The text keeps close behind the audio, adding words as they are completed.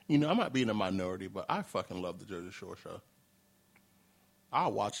I might be in a minority, but I fucking love the Jersey Shore show.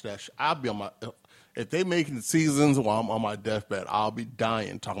 I'll watch that. I'll be on my. If they making seasons while I'm on my deathbed, I'll be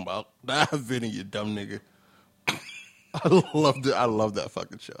dying talking about that Vinny, you dumb nigga. I love that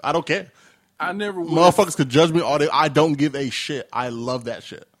fucking show. I don't care. I never would. Motherfuckers could judge me all day. I don't give a shit. I love that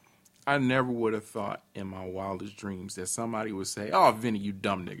shit. I never would have thought in my wildest dreams that somebody would say, "Oh, Vinny, you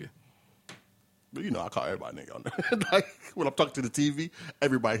dumb nigga." But I call everybody nigga on there. Like, when I'm talking to the TV,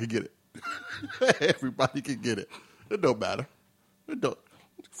 everybody can get it. Everybody can get it. It don't matter. It don't.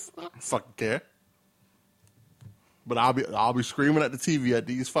 I don't fucking care. But I'll be screaming at the TV at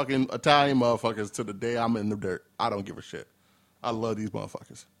these fucking Italian motherfuckers to the day I'm in the dirt. I don't give a shit. I love these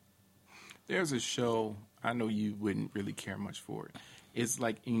motherfuckers. There's a show, I know you wouldn't really care much for it. It's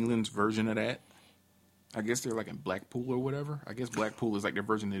like England's version of that. I guess they're like in Blackpool or whatever. I guess Blackpool is like their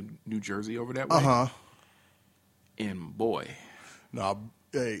version of New Jersey over that way. Uh-huh. And boy. No,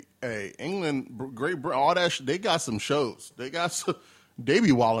 hey, England, Great Britain, all that shit, they got some shows. They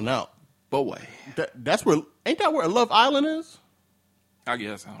be wilding out. Boy. Ain't that where Love Island is? I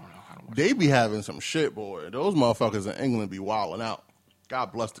guess, I don't know. I don't watch They be having some shit, boy. Those motherfuckers in England be wilding out.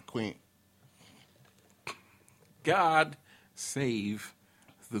 God bless the Queen. God save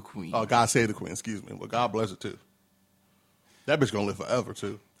the Queen. Oh, God save the Queen, excuse me. Well, God bless her, too. That bitch gonna live forever,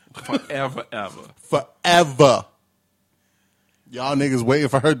 too. Forever, ever. Forever. Y'all niggas waiting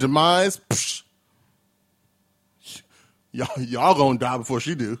for her demise? Psh. Y'all gonna die before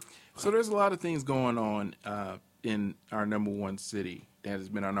she do. So there's a lot of things going on in our number one city. That has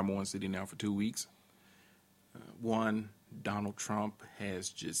been our number one city now for 2 weeks. One, Donald Trump has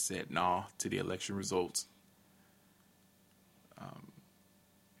just said nah to the election results.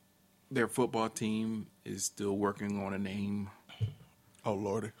 Their football team is still working on a name. Oh,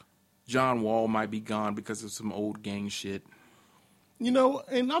 Lordy. John Wall might be gone because of some old gang shit. And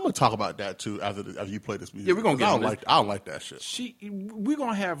I'm gonna talk about that too after you play this music. Yeah, we're gonna get. I don't like that shit. We're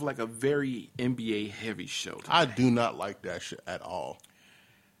gonna have like a very NBA heavy show today. I do not like that shit at all.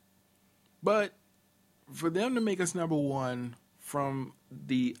 But for them to make us number one from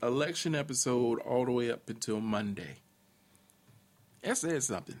the election episode all the way up until Monday, that says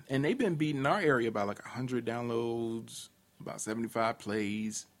something. And they've been beating our area by like 100 downloads, about 75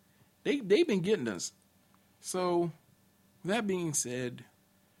 plays. They've been getting us. So, that being said,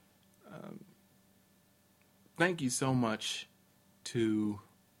 thank you so much to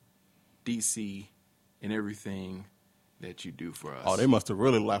DC and everything that you do for us. Oh, they must have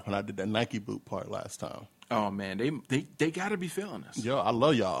really laughed when I did that Nike boot part last time. Oh, man, they got to be feeling us. Yo, I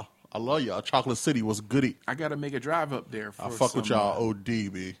love y'all. Chocolate City was goody. I got to make a drive up there. I fuck with y'all OD,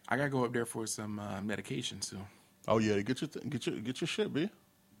 B. I got to go up there for some medication soon. Oh, yeah, get your shit, B.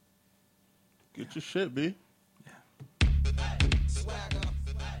 Get your shit, B.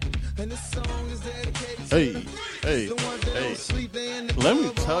 Hey. Let me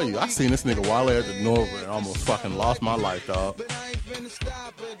tell you, I seen this nigga Wale at the Norwood and almost fucking lost my life, dog.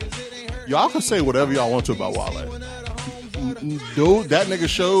 Y'all can say whatever y'all want to about Wale. Dude, that nigga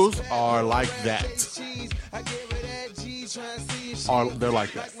shows are like that. They're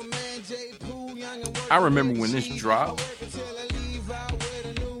like that. I remember when this dropped.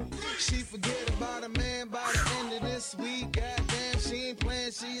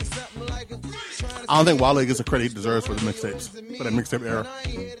 I don't think Wale gets the credit he deserves for the mixtapes, for that mixtape era.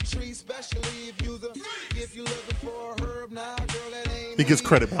 He gets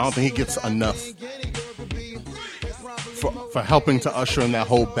credit, but I don't think he gets enough for helping to usher in that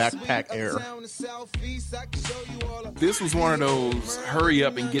whole backpack era. This was one of those hurry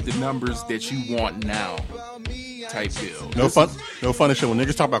up and get the numbers that you want now type deal. No funny shit. When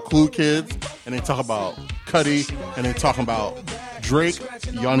niggas talk about Cool Kids and they talk about Cudi and they talking about Drake,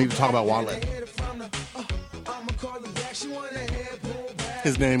 y'all need to talk about Wale.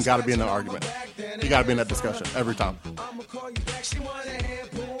 His name got to be in the argument. He got to be in that discussion every time.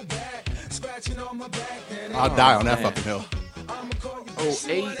 I'll die on that fucking hill.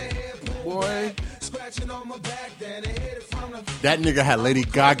 08, boy. That nigga had Lady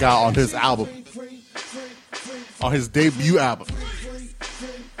Gaga on his album. On his debut album.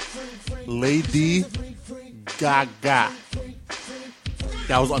 Lady Gaga.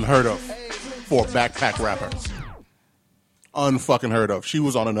 That was unheard of for a backpack rapper. Unfucking heard of. She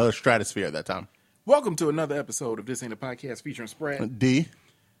was on another stratosphere at that time. Welcome to another episode of This Ain't a Podcast featuring Spread. D.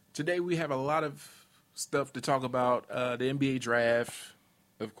 Today we have a lot of stuff to talk about. The NBA draft,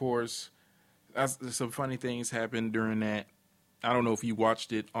 of course. Some funny things happened during that. I don't know if you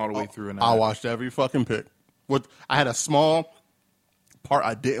watched it all the way through or not. I watched every fucking pick. I had a small part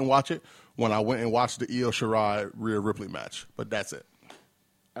I didn't watch it when I went and watched the Io Shirai Rhea Ripley match, but that's it.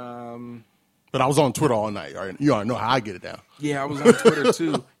 But I was on Twitter all night. You already know how I get it down. Yeah, I was on Twitter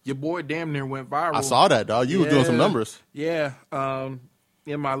too. Your boy damn near went viral. I saw that, dog. You was doing some numbers. Yeah.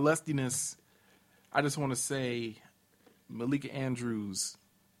 In my lustiness, I just want to say Malika Andrews.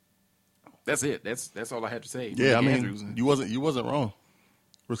 That's it. That's all I had to say. Yeah, Malika I Andrews. mean, you wasn't wrong.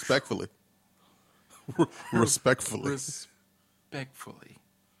 Respectfully. Respectfully. Respectfully.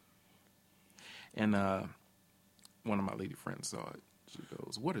 And one of my lady friends saw it. She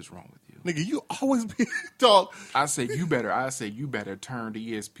goes, "What is wrong with you?" Nigga, you always be dog. I said, you better turn to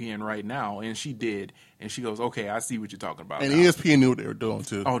ESPN right now. And she did. And she goes, "Okay, I see what you're talking about." And now. ESPN knew what they were doing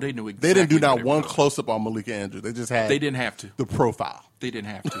too. Oh, they knew exactly. They didn't do what not they were one doing. close up on Malika Andrews. They just had They didn't have to. the profile. They didn't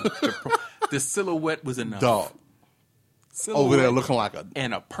have to. The silhouette was enough. Dog. Silhouette Over there looking like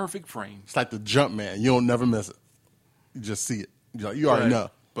and a perfect frame. it's like the jump man. You don't never miss it. You just see it. You already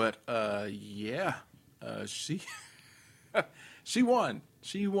know. But yeah, she she won.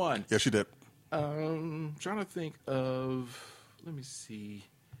 She won. Yeah, she did. Trying to think of. Let me see,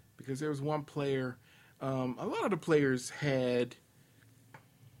 because there was one player. A lot of the players had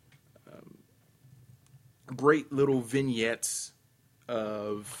great little vignettes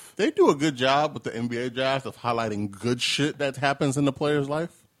of. They do a good job with the NBA draft of highlighting good shit that happens in the player's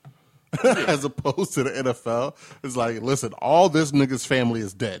life. As opposed to the NFL. It's like, listen, all this nigga's family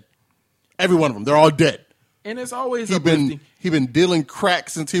is dead. Every one of them. They're all dead. And it's always He been dealing crack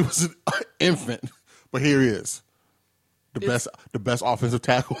since he was an infant. But here he is. The best offensive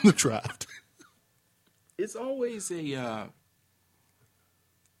tackle in the draft. It's always a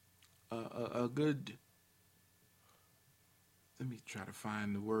good. Let me try to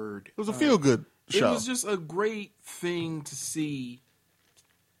find the word. It was a feel-good show. It was just a great thing to see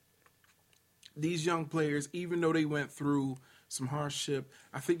these young players, even though they went through some hardship.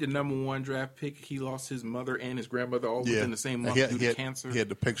 I think the number 1 draft pick, he lost his mother and his grandmother all within the same month due to cancer. He had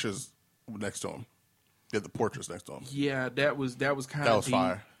the pictures next to him. He had the portraits next to him. Yeah, that was kind of That was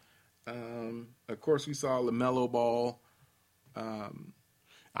fire. Of course, we saw LaMelo Ball.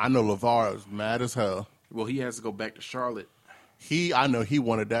 I know LeVar is mad as hell. Well, he has to go back to Charlotte. I know he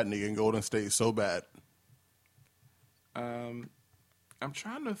wanted that nigga in Golden State so bad. I'm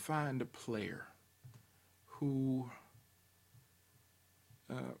trying to find a player who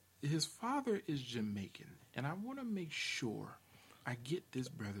his father is Jamaican, and I want to make sure I get this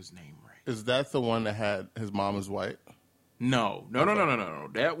brother's name right. Is that the one that had his mom is white? No.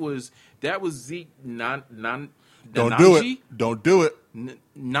 That was Zeke Don't do it. Don't do it.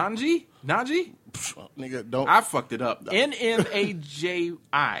 Nanji? Nigga, don't. I fucked it up. Nnaji.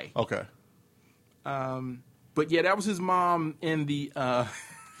 Okay. But yeah, that was his mom in the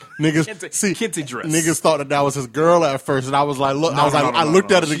Niggas kente dress. Niggas thought that was his girl at first, and I was like, look, I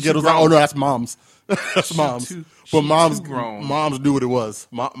looked at it again. I was like, oh no, that's mom's. That's mom's. But moms knew what it was.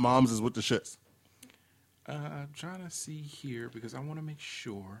 Moms is with the shits. I'm trying to see here because I want to make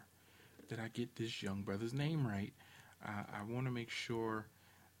sure that I get this young brother's name right. I want to make sure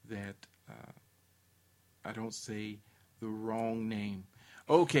that I don't say the wrong name.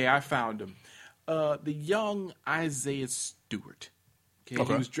 Okay, I found him. The young Isaiah Stewart. Okay.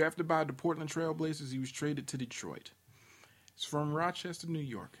 He was drafted by the Portland Trail Blazers. He was traded to Detroit. He's from Rochester, New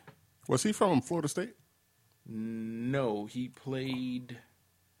York. Was he from Florida State? No, he played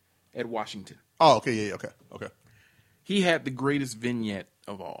at Washington. Oh, okay, yeah, okay. He had the greatest vignette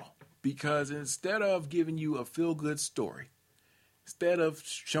of all because instead of giving you a feel-good story, instead of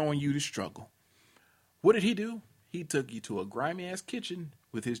showing you the struggle, what did he do? He took you to a grimy-ass kitchen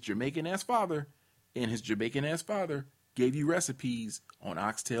with his Jamaican-ass father, and his Jamaican-ass father gave you recipes on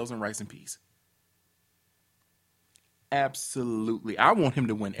oxtails and rice and peas. Absolutely. I want him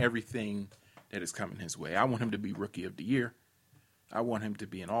to win everything that is coming his way. I want him to be Rookie of the Year. I want him to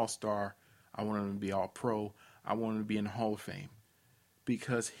be an All-Star. I want him to be All-Pro. I want him to be in the Hall of Fame.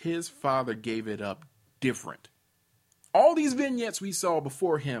 Because his father gave it up different. All these vignettes we saw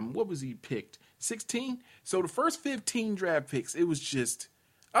before him, what was he picked? 16? So the first 15 draft picks, it was just,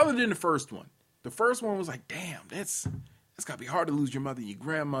 other than the first one. The first one was like, damn, that's got to be hard to lose your mother and your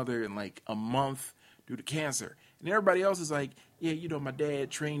grandmother in like a month due to cancer. And everybody else is like, yeah, you know, my dad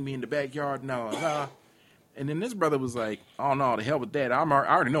trained me in the backyard, nah. And then this brother was like, oh, no, the hell with that. I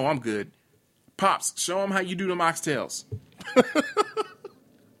already know I'm good. Pops, show him how you do them oxtails.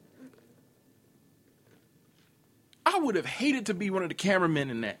 I would have hated to be one of the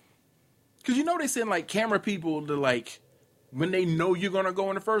cameramen in that. Because you know they send like camera people to like, when they know you're going to go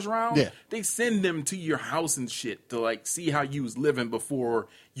in the first round, yeah. They send them to your house and shit to like see how you was living before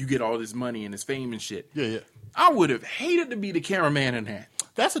you get all this money and this fame and shit. Yeah. I would have hated to be the cameraman in that.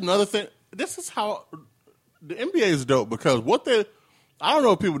 That's another thing. This is how the NBA is dope because I don't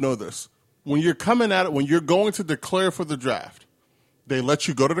know if people know this. When you're coming at it, when you're going to declare for the draft, they let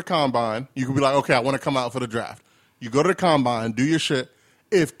you go to the combine. You can be like, okay, I want to come out for the draft. You go to the combine, do your shit.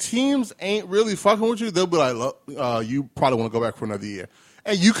 If teams ain't really fucking with you, they'll be like, look, you probably want to go back for another year.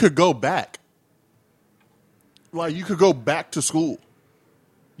 And you could go back. Like, you could go back to school.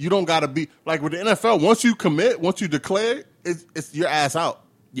 You don't got to be, like with the NFL, once you commit, once you declare, it's your ass out.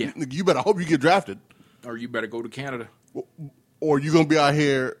 Yeah. You better hope you get drafted. Or you better go to Canada. Or you're going to be out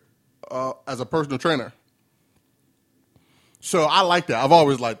here as a personal trainer. So I like that. I've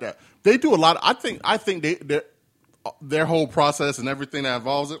always liked that. They do a lot. I think their whole process and everything that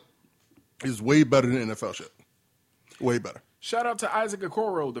involves it is way better than NFL shit. Way better. Shout out to Isaac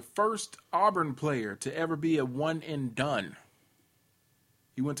Okoro, the first Auburn player to ever be a one and done.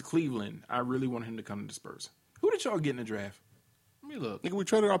 He went to Cleveland. I really want him to come to the Spurs. Who did y'all get in the draft? Let me look. Nigga, we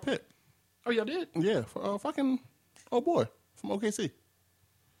traded our pick. Oh, y'all did? Yeah, for fucking old boy from OKC.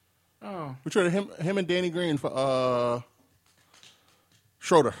 Oh. We traded him and Danny Green for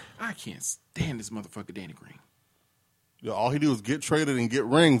Schroeder. I can't stand this motherfucker Danny Green. Yo, all he do is get traded and get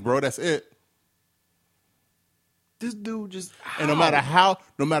rings, bro. That's it. This dude just... And no matter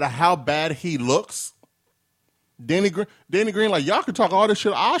how bad he looks, Danny Green, like, y'all can talk all this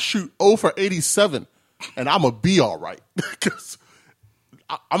shit. I'll shoot 0 for 87, and I'm going to be all right. Because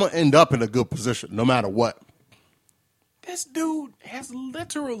I'm going to end up in a good position no matter what. This dude has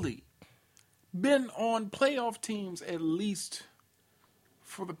literally been on playoff teams at least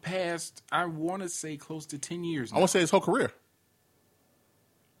for the past, I want to say, close to 10 years now. I want to say his whole career.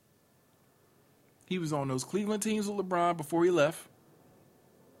 He was on those Cleveland teams with LeBron before he left.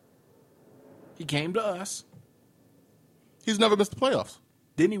 He came to us. He's never missed the playoffs.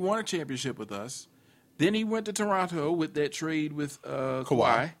 Then he won a championship with us. Then he went to Toronto with that trade with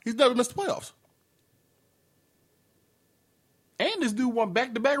Kawhi. He's never missed the playoffs. And this dude won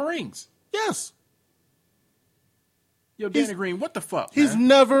back-to-back rings. Yes. Yo, Danny Green, what the fuck, He's man?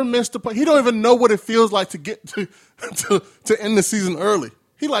 never missed a play. He don't even know what it feels like to get to end the season early.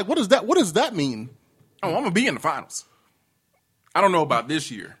 He like, what does that mean? Oh, I'm going to be in the finals. I don't know about this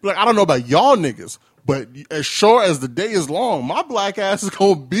year. Like, I don't know about y'all niggas, but as sure as the day is long, my black ass is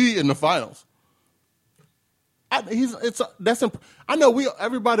going to be in the finals. I know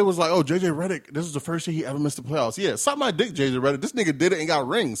everybody was like, oh, JJ Redick, this is the first year he ever missed the playoffs. Yeah, suck my dick, JJ Redick. This nigga did it and got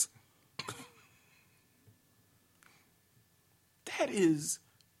rings. That is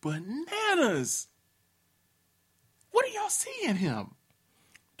bananas. What do y'all see in him?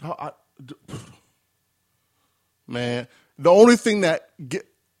 Man, the only thing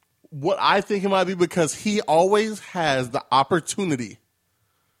what I think it might be because he always has the opportunity,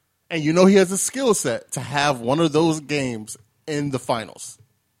 and you know he has a skill set to have one of those games in the finals.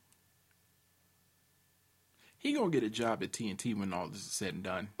 He gonna get a job at TNT when all this is said and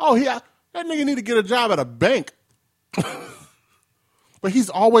done. Oh, yeah, that nigga need to get a job at a bank. But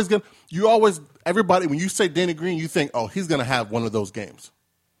he's always everybody, when you say Danny Green, you think, oh, he's gonna have one of those games.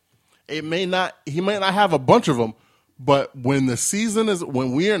 He may not have a bunch of them, but when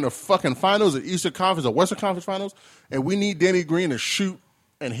we're in the fucking finals, the Eastern Conference or Western Conference finals, and we need Danny Green to shoot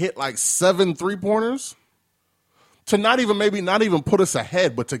and hit like 7 3-pointers, to not even put us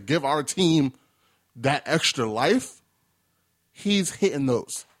ahead, but to give our team that extra life, he's hitting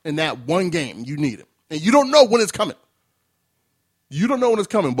those. In that one game, you need him. And you don't know when it's coming. You don't know when it's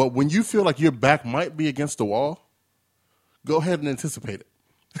coming, but when you feel like your back might be against the wall, go ahead and anticipate it.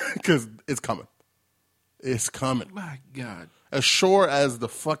 Because it's coming. It's coming. My God. As sure as the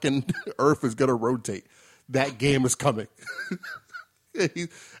fucking earth is going to rotate, that game is coming.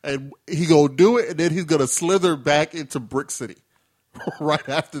 and he going to do it, and then he's going to slither back into Brick City right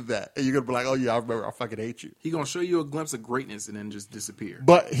after that. And you're going to be like, oh, yeah, I remember. I fucking hate you. He going to show you a glimpse of greatness and then just disappear.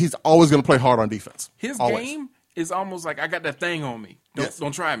 But he's always going to play hard on defense. His always. game is almost like, I got that thing on me.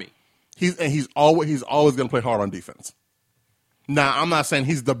 Don't try me. He's always going to play hard on defense. Now, I'm not saying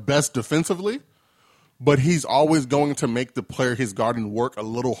he's the best defensively, but he's always going to make the player he's guarding work a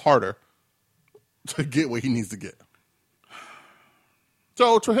little harder to get what he needs to get.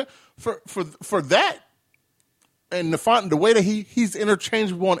 So for that, and the way that he's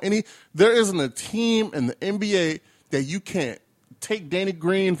interchangeable on there isn't a team in the NBA that you can't take Danny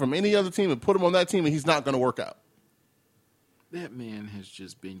Green from any other team and put him on that team and he's not going to work out. That man has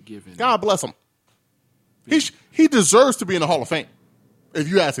just been given. God bless him. He deserves to be in the Hall of Fame, if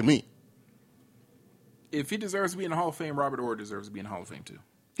you ask me. If he deserves to be in the Hall of Fame, Robert Horry deserves to be in the Hall of Fame too.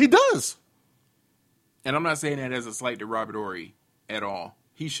 He does. And I'm not saying that as a slight to Robert Horry at all.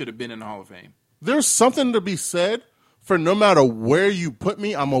 He should have been in the Hall of Fame. There's something to be said for no matter where you put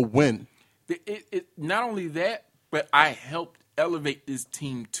me, I'm going to win. Not only that, but I helped elevate this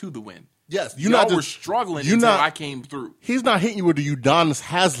team to the win. Yes, Y'all were struggling until I came through. He's not hitting you with the Udonis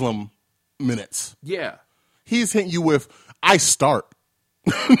Haslam minutes. Yeah. He's hitting you with, I start.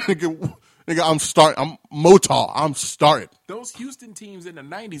 nigga, I'm starting. I'm Motal. I'm starting. Those Houston teams in the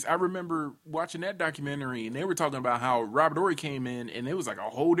 90s, I remember watching that documentary, and they were talking about how Robert Horry came in, and it was like a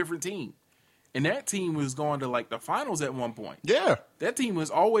whole different team. And that team was going to like the finals at one point. Yeah. That team was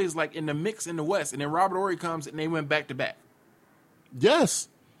always like in the mix in the West, and then Robert Horry comes, and they went back to back. Yes.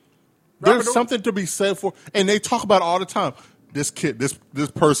 There's something to be said for, and they talk about it all the time. This kid,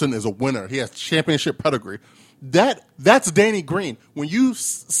 this person is a winner. He has championship pedigree. That's Danny Green. When you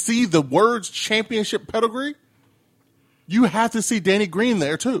see the words championship pedigree, you have to see Danny Green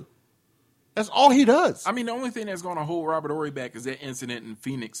there too. That's all he does. I mean, the only thing that's going to hold Robert Horry back is that incident in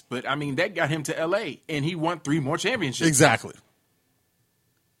Phoenix. But I mean, that got him to LA, and he won 3 more championships. Exactly.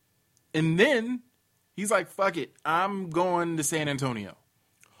 And then he's like, "Fuck it, I'm going to San Antonio.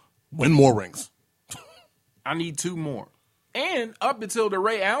 Win more rings. I need 2 more." And up until the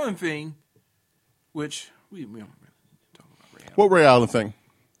Ray Allen thing, which we don't really talk about Ray Allen. What Ray Allen thing?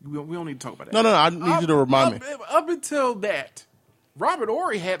 We don't need to talk about that. No. I need you to remind me. Up until that, Robert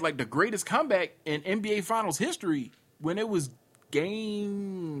Horry had like the greatest comeback in NBA Finals history when it was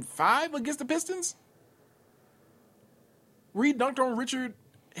Game 5 against the Pistons. Reed dunked on Richard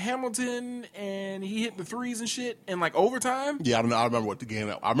Hamilton and he hit the threes and shit in like overtime. Yeah, I don't know. I remember what the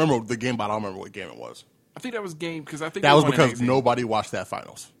game. I remember the game, but I don't remember what game it was. I think that was game because I think that was because nobody watched that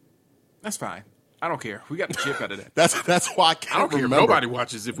finals. That's fine. I don't care. We got the chip out of that. That's why I can't I don't care remember. if nobody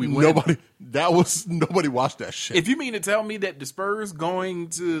watches if we win. Nobody watched that shit. If you mean to tell me that the Spurs going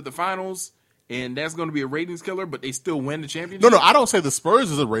to the finals and that's going to be a ratings killer, but they still win the championship? No, I don't say the Spurs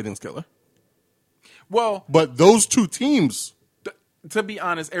is a ratings killer. Well, but those two teams. To be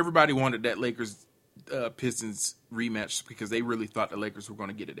honest, everybody wanted that Lakers Pistons rematch because they really thought the Lakers were going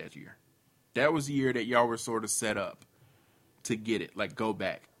to get it that year. That was the year that y'all were sort of set up to get it, like go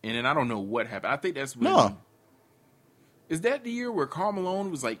back. And then I don't know what happened. I think that's when. No. Is that the year where Karl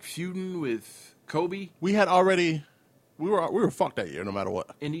Malone was like feuding with Kobe? We were fucked that year, no matter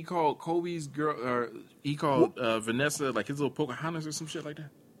what. And he called Kobe's girl, or he called Vanessa like his little Pocahontas or some shit like that.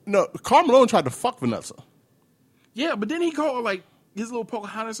 No, Karl Malone tried to fuck Vanessa. Yeah, but then he called like his little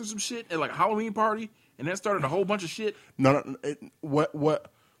Pocahontas or some shit at like a Halloween party, and that started a whole bunch of shit. No,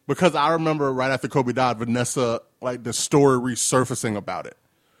 what? Because I remember right after Kobe died, Vanessa, like the story resurfacing about it.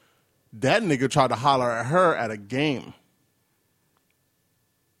 That nigga tried to holler at her at a game.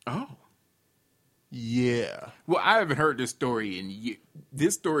 Oh. Yeah. Well, I haven't heard this story, and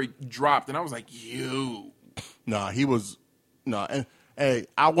this story dropped, and I was like, "You." Nah, he was. Nah, and hey,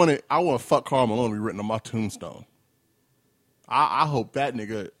 I want to fuck Karl Malone to be written on my tombstone. I hope that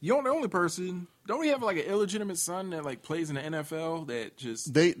nigga. You aren't the only person. Don't we have like an illegitimate son that like plays in the NFL that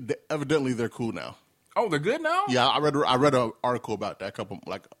just? They evidently they're cool now. Oh, they're good now. Yeah, I read an article about that a couple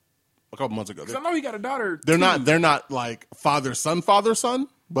months ago. Because I know he got a daughter. They're not like father son,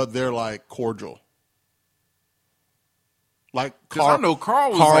 but they're like cordial. Like Carl, I know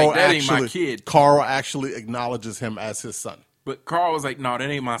Carl was like, that ain't my kid. Carl actually acknowledges him as his son. But Carl was like, no, that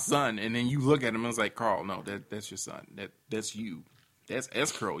ain't my son. And then you look at him and it's like, Carl, no, that's your son. That's you. That's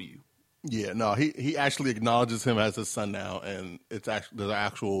S-Curl you. Yeah, no, he actually acknowledges him as his son now, and it's actually there's an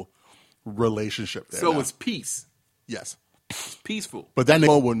actual relationship there. So now. it's peace. Yes, it's peaceful. But that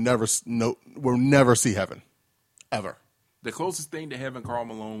nigga will never see heaven, ever. The closest thing to heaven Karl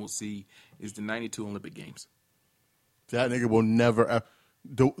Malone will see is the '92 Olympic Games. That nigga will never.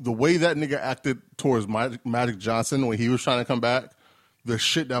 The way that nigga acted towards Magic Johnson when he was trying to come back, the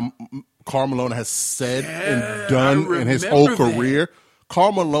shit that Karl Malone has said and done in his whole career.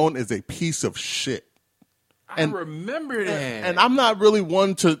 Karl Malone is a piece of shit. I remember that. And I'm not really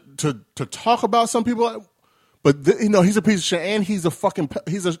one to talk about some people, but he's a piece of shit, and he's a fucking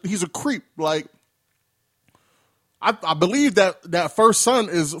he's a creep. Like I believe that first son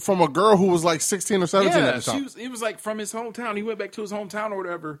is from a girl who was like 16 or 17 at the time. It was like from his hometown. He went back to his hometown or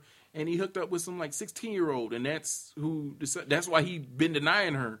whatever, and he hooked up with some like 16-year-old, and that's why he been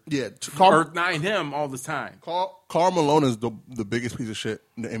denying her. Yeah, or denying him all the time. Karl Malone is the biggest piece of shit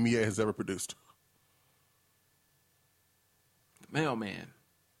the NBA has ever produced. The mailman.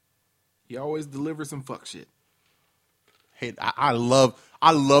 He always delivers some fuck shit. Hey, I love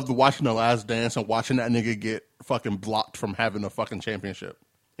watching The Last Dance and watching that nigga get fucking blocked from having a fucking championship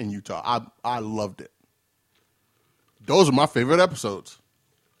in Utah. I loved it. Those are my favorite episodes.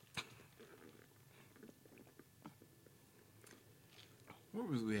 Where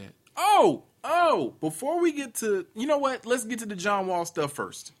was we at? Oh, before we get to, you know what? Let's get to the John Wall stuff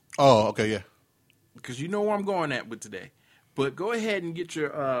first. Oh, okay, yeah. Because you know where I'm going at with today. But go ahead and get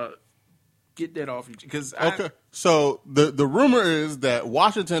your get that off you because Okay. So the rumor is that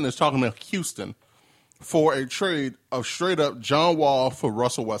Washington is talking to Houston for a trade of straight up John Wall for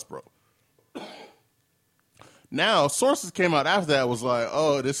Russell Westbrook. Now, sources came out after that was like,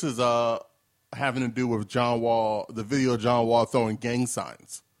 oh, this is having to do with John Wall, the video of John Wall throwing gang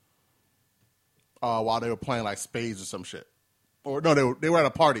signs while they were playing like spades or some shit. Or no, they were at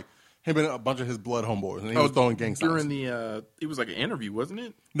a party. Him and a bunch of his blood homeboys, and he was throwing gang signs. During the it was like an interview, wasn't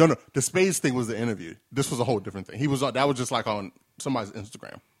it? No, the spades thing was the interview. This was a whole different thing. That was just like on somebody's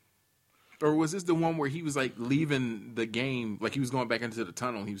Instagram. Or was this the one where he was like leaving the game, like he was going back into the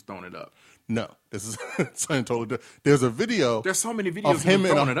tunnel and he was throwing it up? No, this is something totally different. There's a video. There's so many videos of him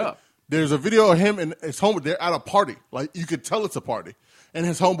throwing it up. There's a video of him and his homeboy. They're at a party. Like, you could tell it's a party. And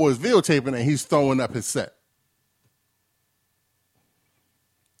his homeboy is videotaping and he's throwing up his set.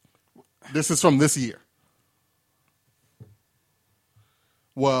 This is from this year.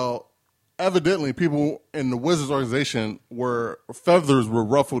 Well, evidently people in the Wizards organization feathers were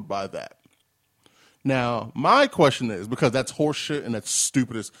ruffled by that. Now, my question is, because that's horseshit and that's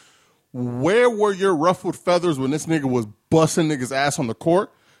stupidest, where were your ruffled feathers when this nigga was busting niggas' ass on the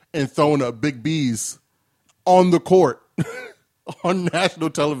court and throwing up big B's on the court on national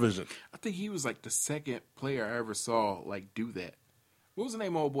television? I think he was like the second player I ever saw like do that. What was the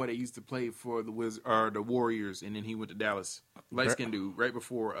name of old boy that used to play for the the Warriors and then he went to Dallas? Light skinned dude, right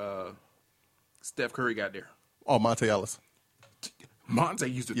before Steph Curry got there. Oh, Monte Ellis. Monte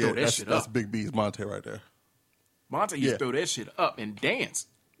used to throw that shit up. That's big B's Monte right there. Monte used to throw that shit up and dance.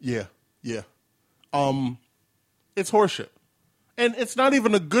 Yeah. It's horseshit. And it's not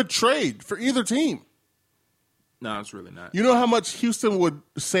even a good trade for either team. No, it's really not. You know how much Houston would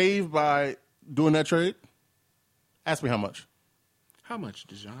save by doing that trade? Ask me how much. How much,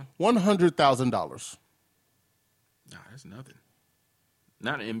 Dejan? $100,000. Nah, that's nothing.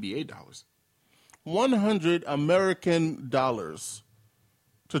 Not NBA dollars. 100 American dollars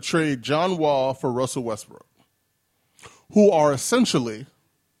to trade John Wall for Russell Westbrook, who are essentially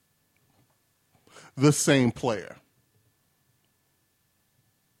the same player.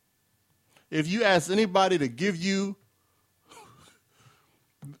 If you ask anybody to give you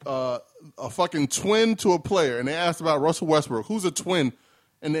a fucking twin to a player, and they asked about Russell Westbrook, who's a twin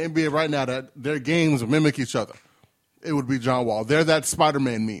in the NBA right now that their games mimic each other, it would be John Wall. They're that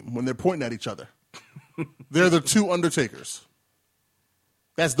Spider-Man meme when they're pointing at each other. They're the two Undertakers.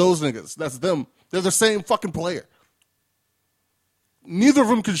 That's those niggas. That's them. They're the same fucking player. Neither of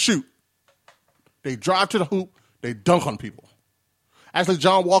them can shoot. They drive to the hoop. They dunk on people. Actually,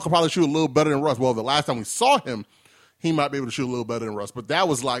 John Wall could probably shoot a little better than Russ. Well, the last time we saw him, he might be able to shoot a little better than Russ. But that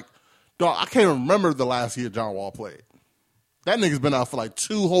was like, dog, I can't remember the last year John Wall played. That nigga's been out for like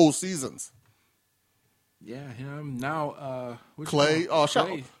 2 whole seasons. Yeah, him. Now, Clay. Oh,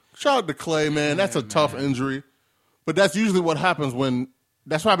 shout out to Clay, man. That's a tough injury. But that's usually what happens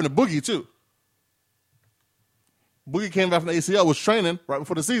that's what happened to Boogie, too. Boogie came back from the ACL, was training right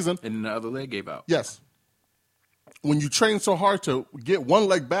before the season. And the other leg gave out. Yes. When you train so hard to get one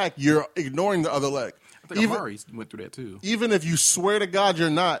leg back, you're ignoring the other leg. I think Amari went through that, too. Even if you swear to God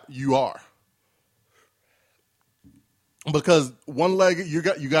you're not, you are. Because one leg, you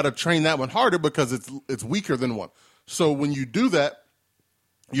got to train that one harder because it's weaker than one. So when you do that,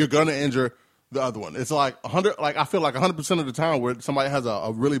 you're gonna injure the other one. It's like 100. Like I feel like 100% of the time where somebody has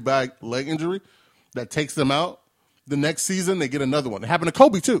a really bad leg injury that takes them out, the next season they get another one. It happened to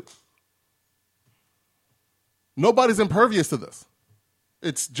Kobe too. Nobody's impervious to this.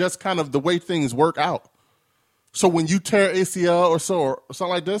 It's just kind of the way things work out. So when you tear ACL or something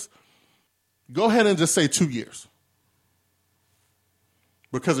like this, go ahead and just say 2 years.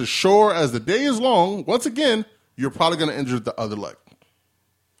 Because as sure as the day is long, once again, you're probably going to injure the other leg.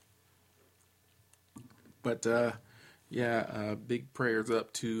 But, big prayers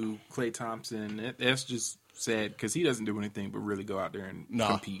up to Klay Thompson. That's just sad because he doesn't do anything but really go out there and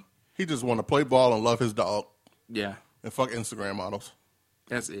compete. He just want to play ball and love his dog. Yeah. And fuck Instagram models.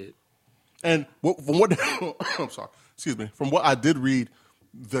 That's it. And from what I'm sorry, excuse me. From what I did read,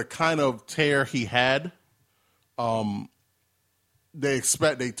 the kind of tear he had, they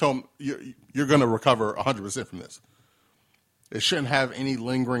told him you're going to recover 100% from this. It shouldn't have any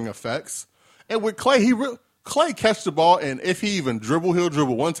lingering effects. And with Clay, Clay catch the ball, and if he even dribble, he'll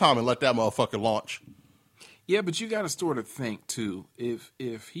dribble one time and let that motherfucker launch. Yeah, but you got to sort of think too.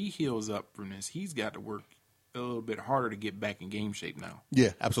 If he heals up from this, he's got to work a little bit harder to get back in game shape now.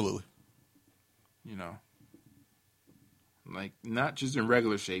 Yeah, absolutely. You know, like not just in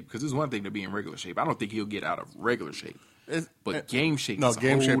regular shape, because it's one thing to be in regular shape. I don't think he'll get out of regular shape. But game shape is a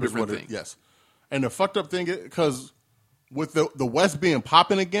whole different thing. Yes. And the fucked up thing, because with the West being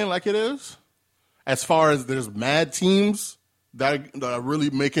popping again like it is, as far as there's mad teams that are really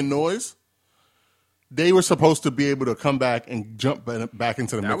making noise, they were supposed to be able to come back and jump back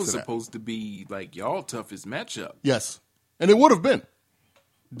into the mix. That was of that. supposed to be like y'all toughest matchup. Yes, and it would have been.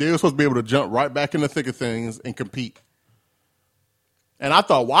 They were supposed to be able to jump right back in the thick of things and compete. And I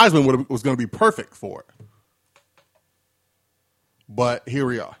thought Wiseman was going to be perfect for it. But here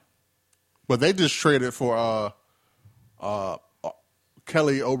we are. But they just traded for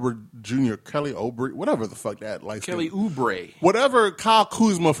Kelly Oubre Jr., Kelly Oubre, whatever the fuck that like Kelly Oubre. Whatever Kyle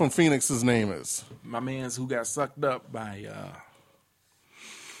Kuzma from Phoenix's name is. My man's who got sucked up by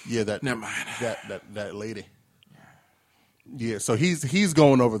that never mind. That lady. Yeah, so he's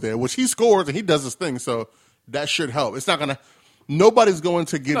going over there, which he scores and he does his thing, so that should help. It's not gonna. Nobody's going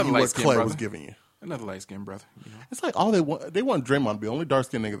to give you what Clay was giving you. Another light skinned brother. You know? It's like all they want Draymond to be the only dark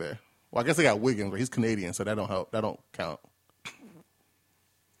skinned nigga there. Well, I guess they got Wiggins, but he's Canadian, so that don't help. That don't count.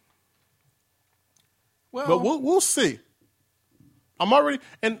 Well, but we'll see. I'm already,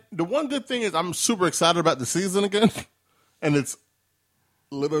 and the one good thing is I'm super excited about the season again, and it's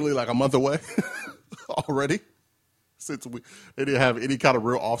literally like a month away already. Since they didn't have any kind of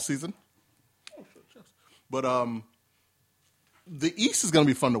real off season. But the East is going to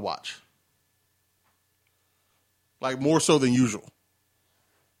be fun to watch. Like more so than usual.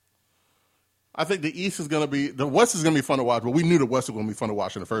 I think the East is going to be, the West is going to be fun to watch, but we knew the West was going to be fun to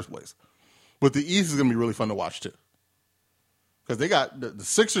watch in the first place. But the East is going to be really fun to watch too. Because they got, the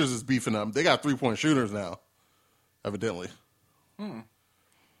Sixers is beefing them. They got 3-point shooters now, evidently.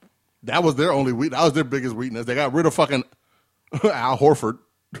 That was their only weakness. That was their biggest weakness. They got rid of fucking Al Horford.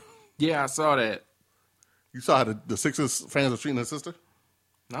 Yeah, I saw that. You saw how the Sixers fans are treating their sister?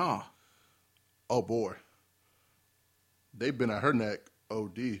 No. Oh, boy. They've been at her neck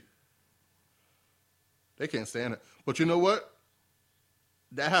OD. They can't stand it. But you know what?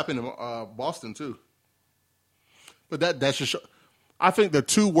 That happened in Boston, too. But that should show. I think the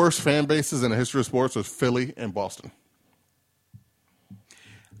two worst fan bases in the history of sports are Philly and Boston.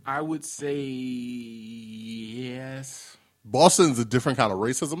 I would say yes. Boston's a different kind of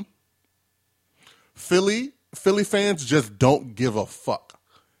racism. Philly fans just don't give a fuck.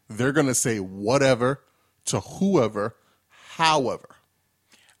 They're going to say whatever to whoever, however.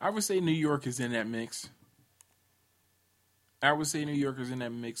 I would say New York is in that mix. I would say New York is in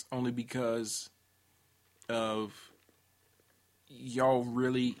that mix only because of y'all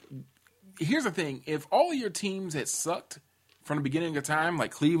really. Here's the thing. If all of your teams had sucked from the beginning of time,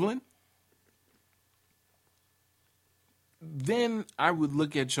 like Cleveland, then I would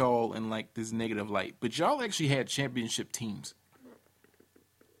look at y'all in like this negative light. But y'all actually had championship teams.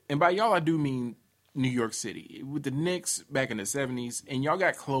 And by y'all, I do mean New York City. With the Knicks back in the 70s, and y'all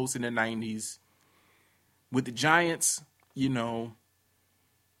got close in the 90s. With the Giants, you know,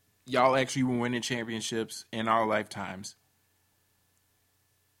 y'all actually were winning championships in our lifetimes.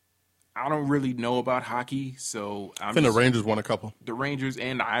 I don't really know about hockey, so I think the Rangers won a couple. The Rangers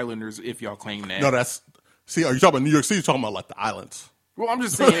and the Islanders, if y'all claim that. No, that's... See, are you talking about New York City? You're talking about like the islands. Well, I'm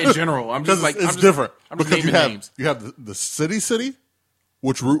just saying in general. I'm just like... It's different. I'm just because naming names. You have the city,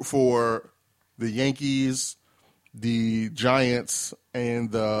 which root for the Yankees, the Giants,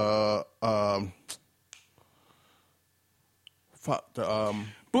 and the... the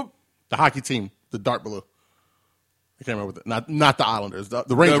hockey team, the dark blue. I can't remember not the Islanders, the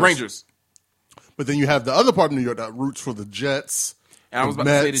Rangers. The Rangers. But then you have the other part of New York that roots for the Jets. And I was about to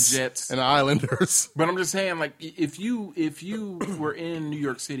say the Jets and the Islanders. But I'm just saying, like, if you were in New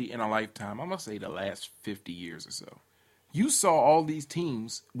York City in a lifetime, I'm gonna say the last 50 years or so, you saw all these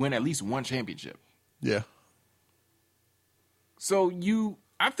teams win at least one championship. Yeah. So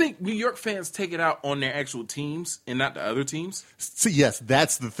I think New York fans take it out on their actual teams and not the other teams. See, yes,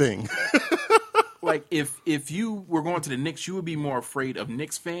 that's the thing. Like if you were going to the Knicks, you would be more afraid of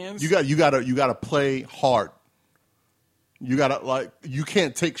Knicks fans. You gotta play hard. You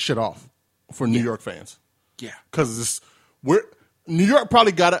can't take shit off for New York fans. Yeah, because New York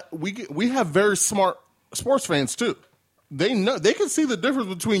probably we have very smart sports fans too. They know, they can see the difference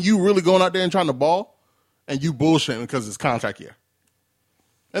between you really going out there and trying to ball and you bullshitting because it's contract year,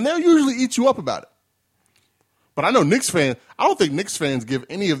 and they'll usually eat you up about it. But I know Knicks fans, I don't think Knicks fans give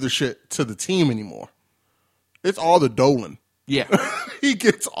any of the shit to the team anymore. It's all the Dolan. Yeah. He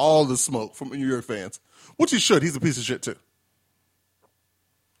gets all the smoke from New York fans, which he should. He's a piece of shit, too.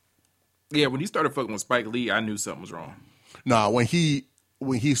 Yeah, when he started fucking with Spike Lee, I knew something was wrong. Nah, when he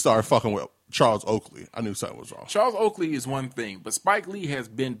started fucking with Charles Oakley, I knew something was wrong. Charles Oakley is one thing, but Spike Lee has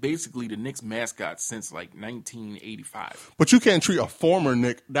been basically the Knicks mascot since like 1985. But you can't treat a former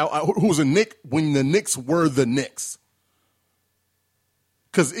Knick, who was a Knick when the Knicks were the Knicks.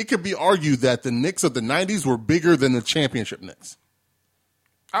 Because it could be argued that the Knicks of the 90s were bigger than the championship Knicks.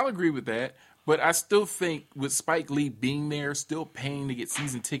 I'll agree with that. But I still think with Spike Lee being there, still paying to get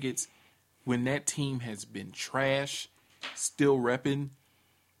season tickets, when that team has been trash, still repping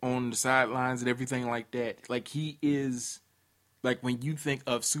on the sidelines and everything like that. Like, he is, like, when you think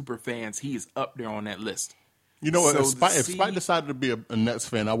of super fans, he is up there on that list. You know what? So If Spike decided to be a Nets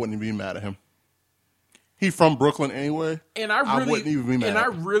fan, I wouldn't even be mad at him. He's from Brooklyn anyway. And I wouldn't even be mad. And I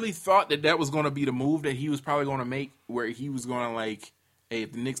really thought that was going to be the move that he was probably going to make, where he was going to, like, hey,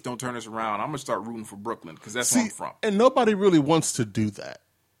 if the Knicks don't turn us around, I'm going to start rooting for Brooklyn because that's where I'm from. And nobody really wants to do that.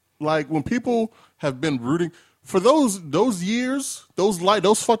 Like, when people have been rooting for those years,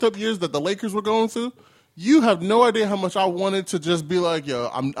 those fucked up years that the Lakers were going through, you have no idea how much I wanted to just be like,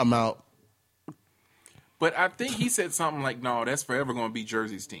 yo, I'm out. But I think he said something like, no, that's forever going to be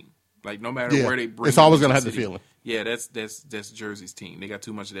Jersey's team. Like, no matter where they bring it's always going to have the feeling. Yeah, that's Jersey's team. They got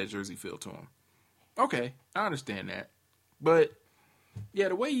too much of that Jersey feel to them. Okay, I understand that. But, yeah,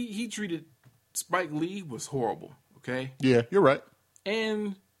 the way he treated Spike Lee was horrible, okay? Yeah, you're right.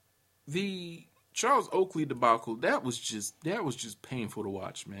 And the Charles Oakley debacle, that was just painful to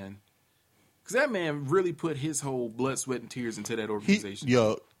watch, man. Because that man really put his whole blood, sweat, and tears into that organization.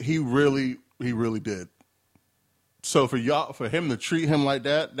 He really did. So for him to treat him like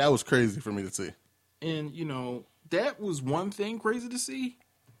that was crazy for me to see. And, you know, that was one thing crazy to see.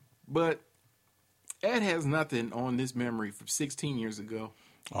 But Ed has nothing on this memory from 16 years ago.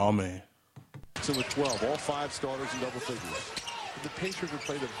 Oh, man. So with 12, all 5 starters in double figures. And the Pacers have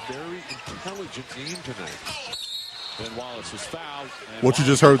played a very intelligent game tonight. Then Wallace is fouled. What you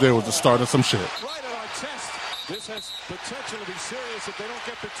just heard there was the start of some shit. Right at our chest. This has potential to be serious if they don't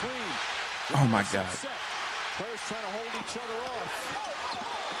get between. Oh, my God. Players trying to hold each other off.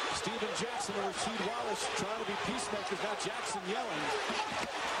 Steven Jackson and Rasheed Wallace trying to be peacemakers. Now Jackson yelling.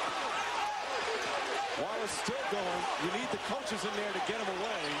 Wallace still going. You need the coaches in there to get him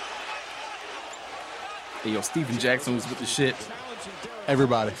away. Hey, yo, Steven Jackson was with the shit.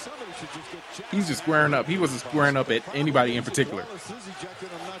 Everybody. He's just squaring up. He wasn't squaring up at anybody in particular.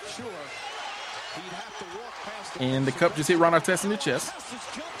 And the cup just hit Ron Artest in the chest.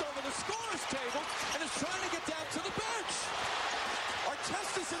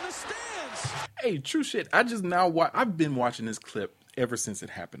 Hey, true shit. I've been watching this clip ever since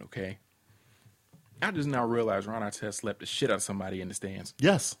it happened, okay? I just now realized Ron Artest slapped the shit out of somebody in the stands.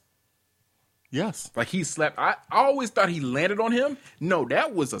 Yes. Like he slapped. I always thought he landed on him. No,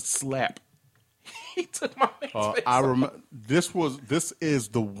 that was a slap. He took my man's face off. This is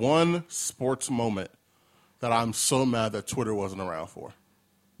the one sports moment that I'm so mad that Twitter wasn't around for.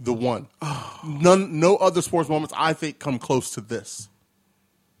 The one. No other sports moments I think come close to this.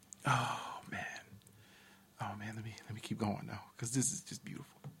 Oh man, let me keep going now because this is just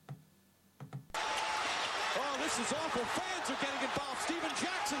beautiful. Oh, this is awful. Fans are getting involved. Steven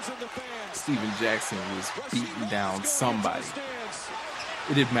Jackson's in the fans. Steven Jackson was beating down somebody.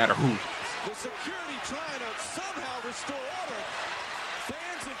 It didn't matter who. The security trying to somehow restore order.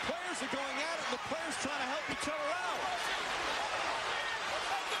 Fans and players are going at it, and the players trying to help each other out.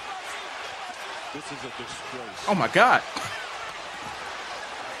 This is a disgrace. Oh my God.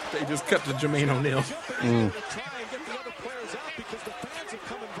 They just cut to Jermaine O'Neal. To try and get the other players out because the fans have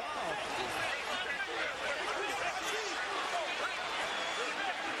come involved.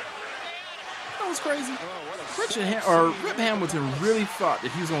 That was crazy. Rip Hamilton really thought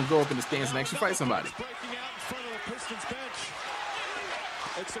that he was going to go up in the stands and actually fight somebody.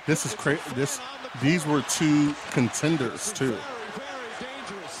 This is crazy. These were two contenders too.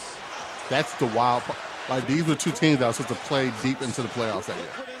 That's the wild part. Like, these were two teams that were supposed to play deep into the playoffs that year.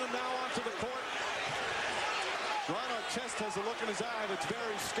 Ron Artest has a look in his eye that's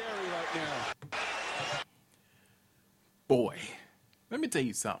very scary right now. Boy, let me tell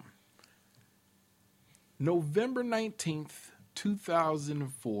you something. November 19th,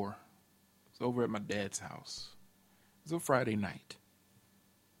 2004. I was over at my dad's house. It was a Friday night.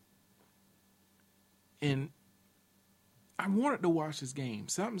 And I wanted to watch this game.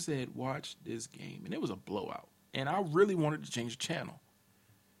 Something said, watch this game. And it was a blowout. And I really wanted to change the channel.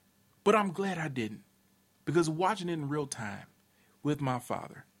 But I'm glad I didn't. Because watching it in real time with my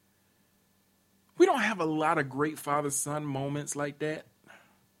father. We don't have a lot of great father-son moments like that.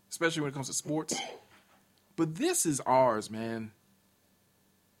 Especially when it comes to sports. But this is ours, man.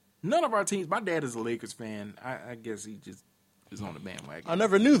 None of our teams. My dad is a Lakers fan. I guess he just is on the bandwagon. I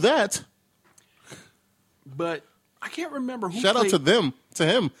never knew that. But I can't remember who Shout out to them, to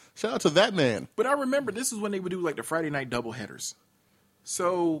him. Shout out to that man. But I remember this is when they would do like the Friday night doubleheaders.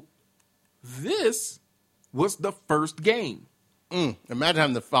 So this was the first game. Imagine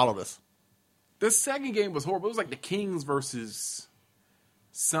having to follow this. The second game was horrible. It was like the Kings versus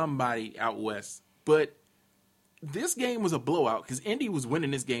somebody out west. But this game was a blowout because Indy was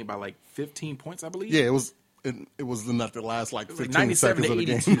winning this game by like 15 points, I believe. Yeah, it was. It was enough to last like 15 97 seconds to of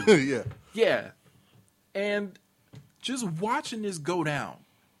the 82. game. Yeah. Yeah. And just watching this go down,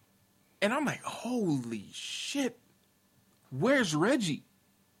 and I'm like, holy shit, where's Reggie?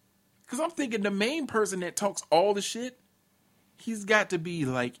 Because I'm thinking the main person that talks all the shit, he's got to be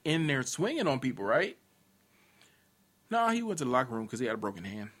like in there swinging on people, right? No, he went to the locker room because he had a broken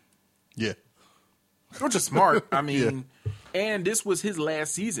hand. Yeah. Which is smart. I mean, and this was his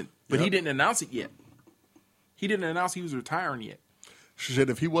last season, but he Yep. didn't announce it yet. He didn't announce he was retiring yet.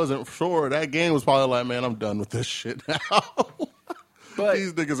 Shit, if he wasn't sure, that game was probably like, man, I'm done with this shit now. But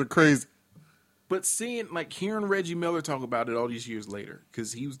These niggas are crazy. But hearing Reggie Miller talk about it all these years later,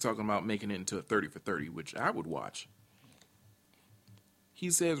 because he was talking about making it into a 30 for 30, which I would watch. He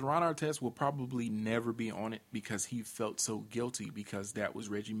says Ron Artest will probably never be on it because he felt so guilty because that was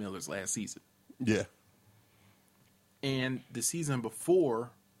Reggie Miller's last season. Yeah. And the season before,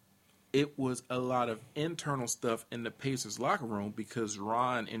 it was a lot of internal stuff in the Pacers locker room because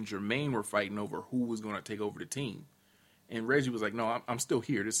Ron and Jermaine were fighting over who was going to take over the team. And Reggie was like, no, I'm still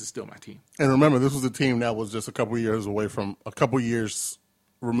here. This is still my team. And remember, this was a team that was just a couple years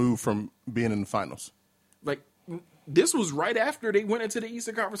removed from being in the finals. Like, this was right after they went into the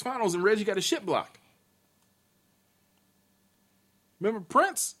Eastern Conference Finals and Reggie got a shit block. Remember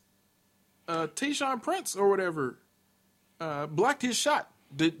Prince? Tayshaun Prince or whatever blocked his shot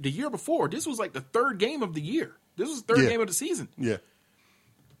the year before. This was like the third game of the year. This was the third game of the season. Yeah.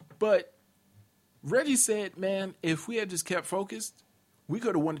 But Reggie said, man, if we had just kept focused, we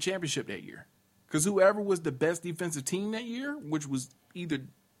could have won the championship that year. Because whoever was the best defensive team that year, which was either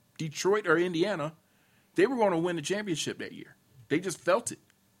Detroit or Indiana, they were going to win the championship that year. They just felt it.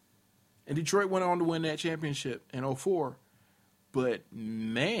 And Detroit went on to win that championship in 2004. But,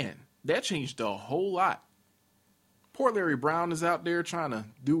 man, that changed a whole lot. Poor Larry Brown is out there trying to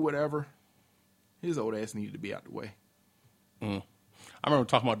do whatever. His old ass needed to be out the way. I remember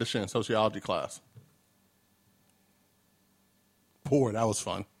talking about this shit in sociology class. Boy, that was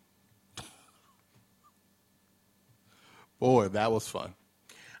fun. Boy, that was fun.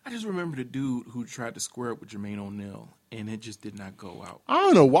 I just remember the dude who tried to square up with Jermaine O'Neal, and it just did not go out. I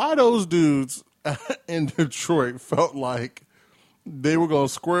don't know why those dudes in Detroit felt like they were going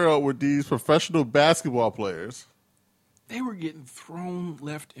to square up with these professional basketball players. They were getting thrown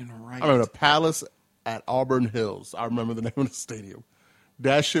left and right. I remember the Palace at Auburn Hills. I remember the name of the stadium.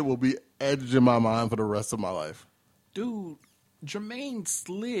 That shit will be etched in my mind for the rest of my life. Dude, Jermaine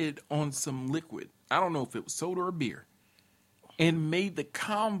slid on some liquid. I don't know if it was soda or beer. And made the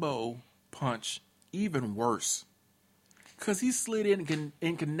combo punch even worse. Because he slid in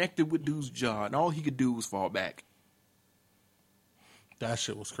and connected with dude's jaw, and all he could do was fall back. That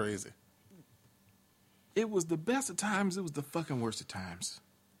shit was crazy. It was the best of times. It was the fucking worst of times.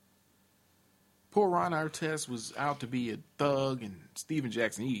 Poor Ron Artest was out to be a thug, and Steven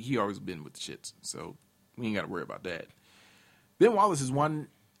Jackson, he always been with the shits. So we ain't got to worry about that. Ben Wallace is one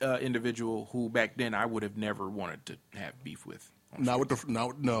individual who back then I would have never wanted to have beef with. Not with the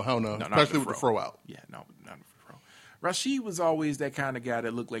no, hell no. No, not Especially with the throw out. Yeah, no, not with the throw. Rashid was always that kind of guy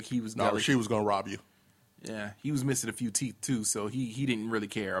that looked like he was No, delicate. she was going to rob you. Yeah, he was missing a few teeth too, so he didn't really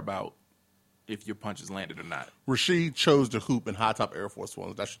care about if your punches landed or not. Rashid chose to hoop in high top Air Force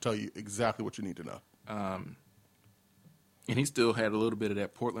Ones. That should tell you exactly what you need to know. And he still had a little bit of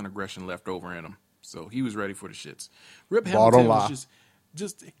that Portland aggression left over in him, so he was ready for the shits. Rip Ball don't Hamilton lie. was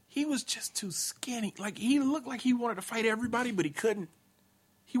he was just too skinny. Like, he looked like he wanted to fight everybody, but he couldn't.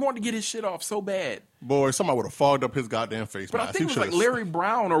 He wanted to get his shit off so bad. Boy, somebody would have fogged up his goddamn face. But I mask. think He it was like should've- Larry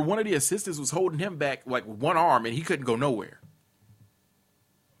Brown or one of the assistants was holding him back like with one arm, and he couldn't go nowhere.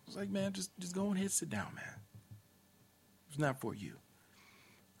 I was like, man, just go ahead and sit down, man. It's not for you.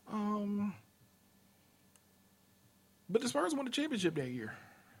 But the Spurs won the championship that year.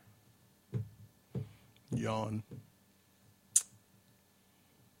 Yawn.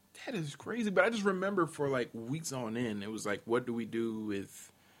 That is crazy. But I just remember for like weeks on end, it was like, what do we do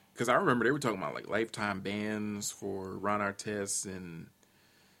with... Because I remember they were talking about like lifetime bans for Ron Artest and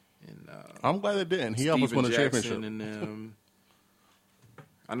I'm glad they didn't. He almost won a Jackson championship. and them.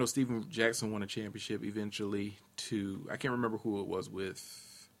 I know Steven Jackson won a championship eventually too. I can't remember who it was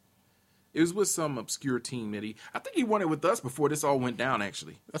with. It was with some obscure team that I think he won it with us before this all went down,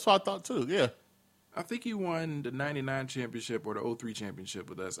 actually. That's what I thought too, yeah. I think he won the 99 championship or the 03 championship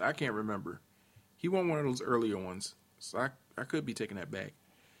with us. I can't remember. He won one of those earlier ones. So I could be taking that back.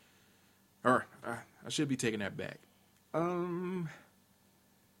 Or I should be taking that back. But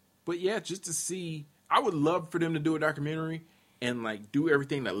yeah, just to see, I would love for them to do a documentary and like do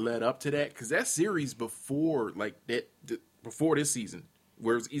everything that led up to that, because that series before before this season,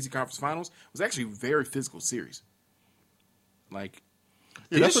 where it was Easy Conference Finals, was actually a very physical series. Like,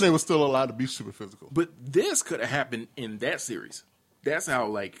 Yeah, that's when they were still allowed to be super physical. but this could have happened in that series. That's how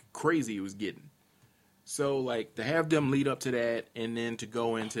like crazy it was getting. So like to have them lead up to that, and then to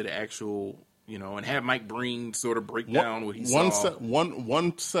go into the actual, and have Mike Breen sort of break down what he saw.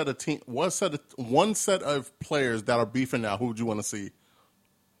 One set of players that are beefing now. Who would you want to see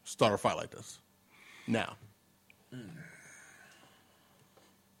start a fight like this now?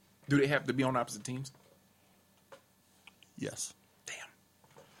 Do they have to be on opposite teams? Yes. Damn.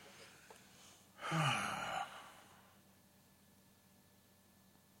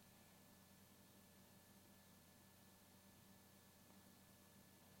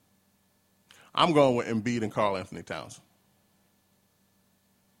 I'm going with Embiid and Karl Anthony Towns.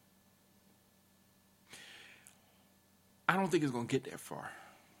 I don't think it's going to get that far.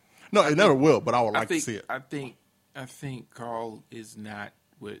 No, it never will, but I would like to see it. I think Carl is not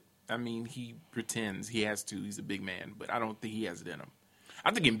what. I mean, he pretends he has to. He's a big man, but I don't think he has it in him.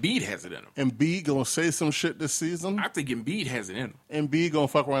 I think Embiid has it in him. Embiid going to say some shit this season. I think Embiid has it in him. Embiid going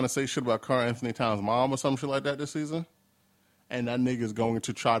to fuck around and say shit about Karl Anthony Towns' mom or some shit like that this season. And that nigga's going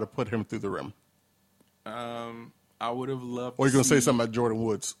to try to put him through the rim. I would have loved Or you're going to see say something about Jordan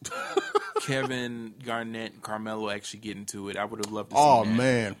Woods. Kevin Garnett and Carmelo actually get into it. I would have loved to see Oh, that.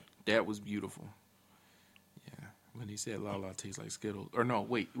 man. That was beautiful. Yeah. When he said La La tastes like Skittles. Or no,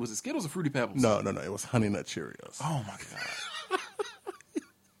 wait. Was it Skittles or Fruity Pebbles? No. It was Honey Nut Cheerios. Oh, my God.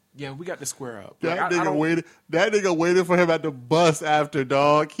 Yeah, we got to square up. That nigga waited for him at the bus after,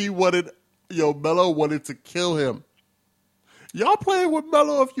 dog. Melo wanted to kill him. Y'all playing with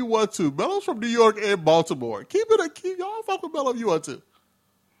Melo if you want to. Melo's from New York and Baltimore. Y'all fuck with Melo if you want to.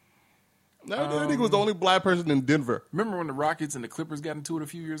 That nigga was the only black person in Denver. Remember when the Rockets and the Clippers got into it a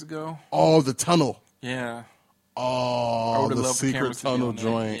few years ago? Oh, the tunnel. Yeah. Oh, the loved secret cameras to be tunnel on that.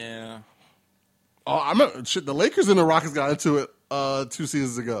 joint. Yeah. Oh, I remember the Lakers and the Rockets got into it 2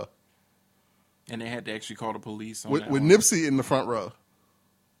 seasons ago. And they had to actually call the police on With that one. Nipsey in the front row.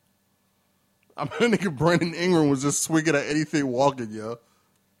 I mean, nigga Brandon Ingram was just swinging at anything walking, yo.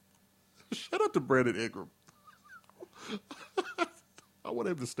 Shout out to Brandon Ingram. I want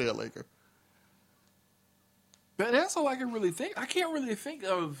him to stay a Laker. But that's all I can really think. I can't really think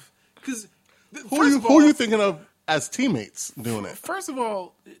of... Because... Who are you thinking of as teammates doing it? First of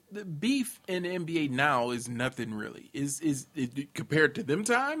all, the beef in the NBA now is nothing really. Is compared to them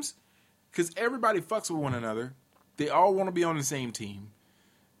times, because everybody fucks with one another. They all want to be on the same team.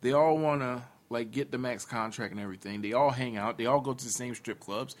 They all want to get the max contract and everything. They all hang out. They all go to the same strip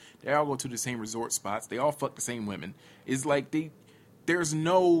clubs. They all go to the same resort spots. They all fuck the same women. It's like there's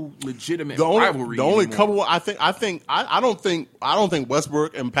no legitimate rivalry. The only anymore. couple I don't think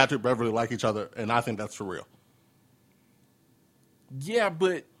Westbrook and Patrick Beverly like each other, and I think that's for real. Yeah,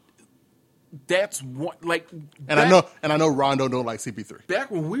 but that's what I know Rondo don't like CP3.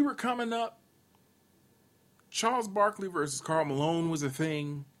 Back when we were coming up, Charles Barkley versus Karl Malone was a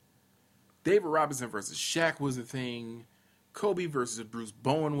thing. David Robinson versus Shaq was a thing. Kobe versus Bruce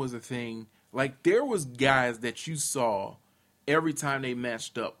Bowen was a thing. Like, there was guys that you saw every time they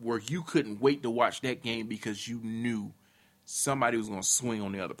matched up where you couldn't wait to watch that game because you knew somebody was going to swing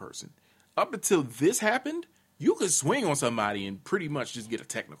on the other person. Up until this happened, you could swing on somebody and pretty much just get a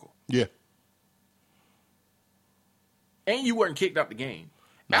technical. Yeah. And you weren't kicked out the game.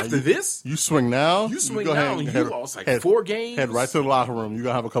 Now After this, you swing now. You swing now and you lost 4 games. Head right to the locker room. You're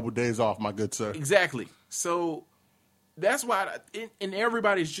going to have a couple days off, my good sir. Exactly. So that's why, and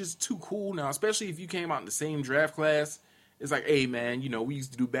everybody's just too cool now, especially if you came out in the same draft class. It's like, hey, man, we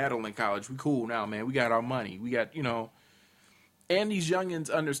used to do battle in college. We cool now, man. We got our money. We got, And these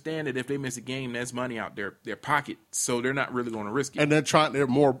youngins understand that if they miss a game, that's money out their pocket. So they're not really going to risk it. And they're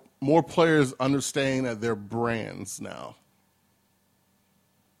more players understand that they're brands now.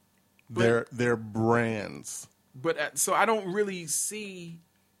 They're brands. But so I don't really see,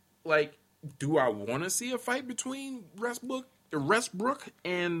 do I want to see a fight between Westbrook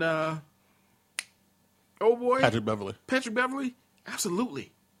and Patrick Beverly?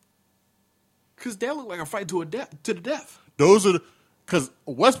 Absolutely. Because that looked like a fight to the death. Those are because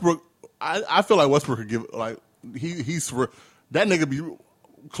Westbrook. I feel like Westbrook could give he's for that nigga be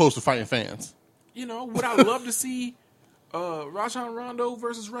close to fighting fans. Would I love to see Rajon Rondo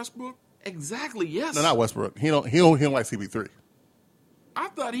versus Westbrook? Exactly. Yes. No, not Westbrook. He don't like CP3. I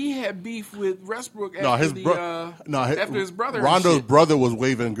thought he had beef with Westbrook after after his brother. Rondo's brother was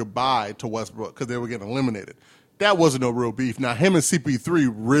waving goodbye to Westbrook because they were getting eliminated. that wasn't no real beef. Now, him and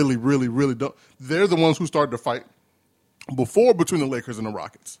CP3 really, really, really don't. They're the ones who started the fight before between the Lakers and the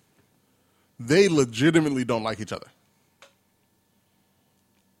Rockets. They legitimately don't like each other.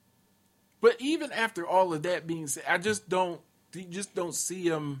 But even after all of that being said, you just don't see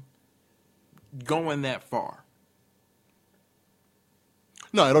him going that far.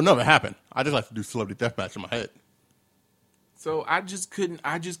 No, it'll never happen. I just like to do celebrity deathmatch in my head. So I just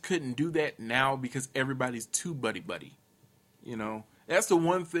couldn't do that now because everybody's too buddy. You know, that's the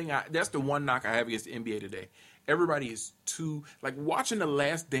one knock I have against the NBA today. Everybody is too, like, watching The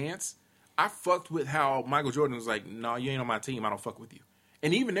Last Dance. I fucked with how Michael Jordan was like, "No, you ain't on my team. I don't fuck with you."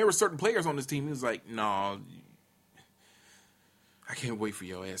 And even there were certain players on this team. He was like, "No, I can't wait for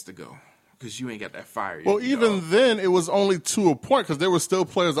your ass to go because you ain't got that fire." Well, even then, it was only to a point because there were still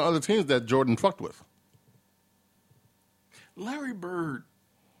players on other teams that Jordan fucked with. Larry Bird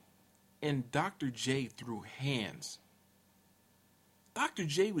and Dr. J threw hands. Dr.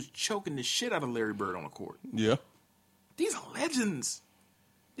 J was choking the shit out of Larry Bird on the court. Yeah. These are legends.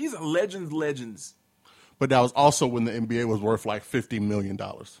 These are legends. But that was also when the NBA was worth like $50 million.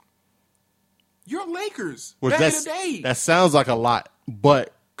 You're Lakers. Which back in the day. That sounds like a lot,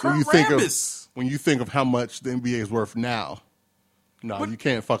 but Kurt when you think of how much the NBA is worth now, you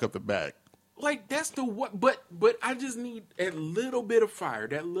can't fuck up the bag. Like, that's the what, but I just need a little bit of fire,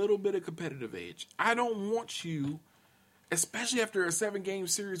 that little bit of competitive edge. I don't want you, especially after a 7-game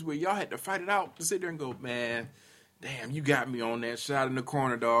series where y'all had to fight it out, to sit there and go, "Man, damn, you got me on that shot in the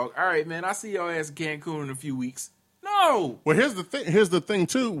corner, dog. All right, man, I see your ass in Cancun in a few weeks." No. Well, here's the thing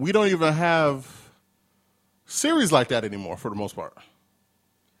too. We don't even have series like that anymore for the most part.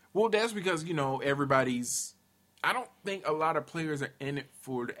 Well, that's because, everybody's. I don't think a lot of players are in it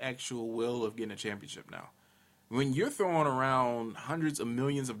for the actual will of getting a championship now. When you're throwing around hundreds of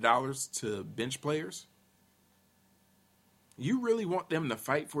millions of dollars to bench players, you really want them to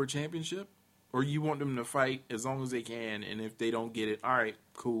fight for a championship? Or you want them to fight as long as they can, and if they don't get it, all right,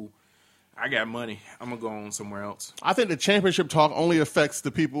 cool. I got money. I'm going to go on somewhere else. I think the championship talk only affects the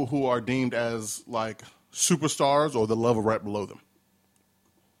people who are deemed as, like, superstars or the level right below them.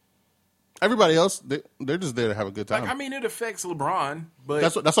 Everybody else, they're just there to have a good time. Like, I mean, it affects LeBron, but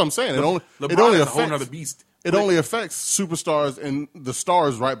that's what I'm saying. LeBron it only is affects, a whole nother beast. It only affects superstars and the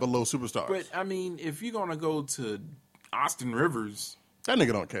stars right below superstars. But I mean, if you're gonna go to Austin Rivers, that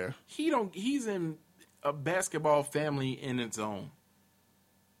nigga don't care. He's in a basketball family in its own.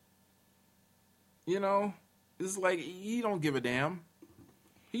 It's like he don't give a damn.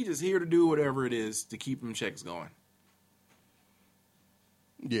 He just here to do whatever it is to keep them checks going.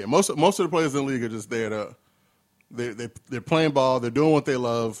 Yeah, most of the players in the league are just there to they're playing ball, they're doing what they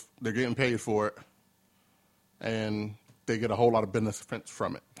love, they're getting paid for it, and they get a whole lot of benefits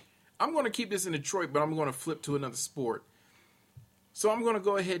from it. I'm going to keep this in Detroit, but I'm going to flip to another sport. So I'm going to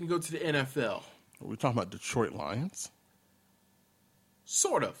go ahead and go to the NFL. Are we talking about Detroit Lions?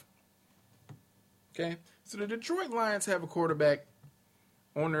 Sort of. Okay, so the Detroit Lions have a quarterback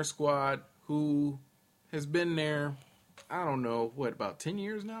on their squad who has been there. I don't know, about 10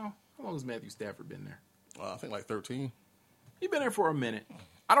 years now? How long has Matthew Stafford been there? I think like 13. He's been there for a minute.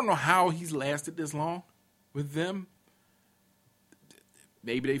 I don't know how he's lasted this long with them.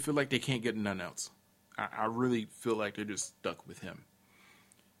 Maybe they feel like they can't get none else. I really feel like they're just stuck with him.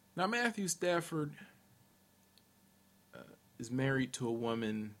 Now, Matthew Stafford is married to a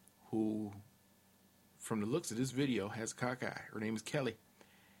woman who, from the looks of this video, has a cock eye. Her name is Kelly.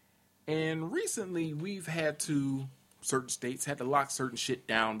 And recently, certain states had to lock certain shit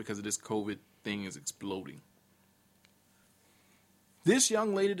down because of this COVID thing is exploding. This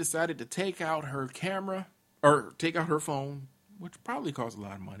young lady decided to take out her camera, or take out her phone, which probably costs a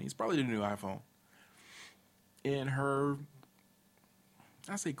lot of money. It's probably the new iPhone. In her,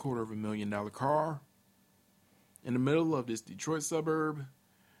 I say $250,000 car, in the middle of this Detroit suburb,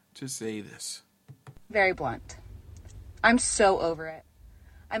 to say this. Very blunt. I'm so over it.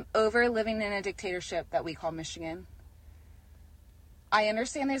 I'm over living in a dictatorship that we call Michigan. I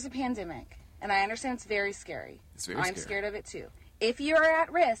understand there's a pandemic, and I understand it's very scary. I'm scared of it too. If you are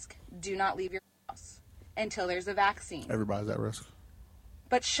at risk, do not leave your house until there's a vaccine. Everybody's at risk.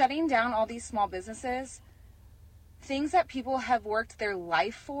 But shutting down all these small businesses, things that people have worked their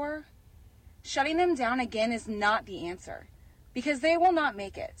life for, shutting them down again is not the answer because they will not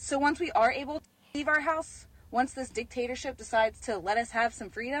make it. So once we are able to leave our house, once this dictatorship decides to let us have some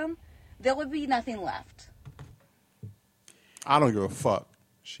freedom, there would be nothing left. I don't give a fuck.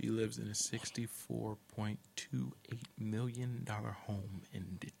 She lives in a $64.28 million home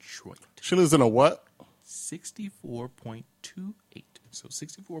in Detroit. She lives in a what? 64.28. So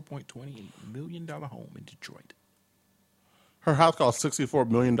 $64.28 million home in Detroit. Her house cost $64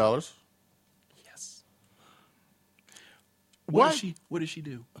 million. Yes. What? What does she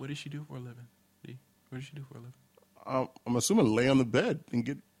do? What does she do for a living? D? What does she do for a living? I'm assuming lay on the bed and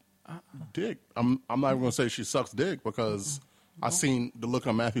get dick. I'm not even gonna say she sucks dick because I seen the look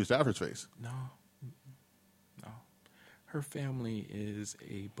on Matthew Stafford's face. No. Her family is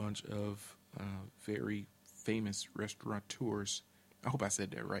a bunch of very famous restaurateurs. I hope I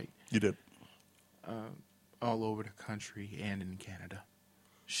said that right. You did. All over the country and in Canada.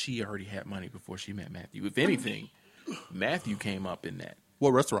 She already had money before she met Matthew. If anything, Matthew came up in that.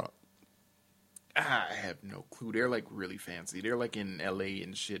 What restaurant? I have no clue. They're like really fancy. They're like in LA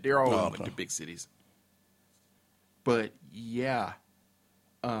and shit. They're all in like the big cities. But yeah.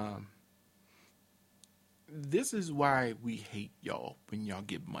 This is why we hate y'all when y'all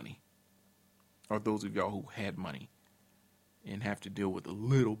get money. Or those of y'all who had money and have to deal with a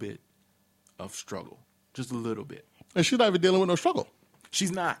little bit of struggle. Just a little bit. And she's not even dealing with no struggle.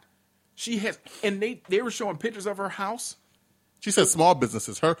 She's not. She has, and they were showing pictures of her house. She said small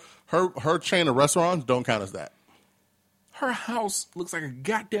businesses. Her chain of restaurants don't count as that. Her house looks like a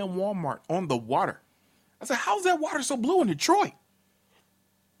goddamn Walmart on the water. I said, how's that water so blue in Detroit?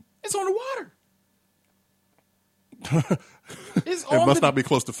 It's on the water. It's It must not be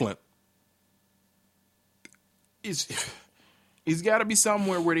close to Flint. It's got to be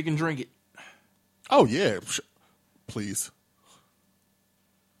somewhere where they can drink it. Oh, yeah. Please.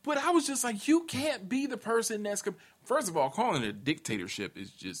 But I was just like, you can't be the person that's... First of all, calling it a dictatorship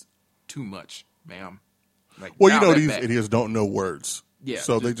is just too much, ma'am. Like, well, you know that these back. idiots don't know words. Yeah,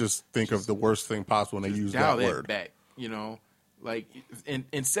 so they just think of the worst thing possible and they use dial that word. back, you know? Like,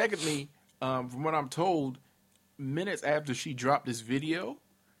 and secondly, from what I'm told, minutes after she dropped this video,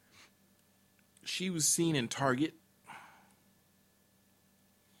 she was seen in Target.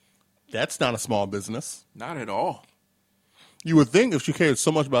 That's not a small business. Not at all. You would think if she cared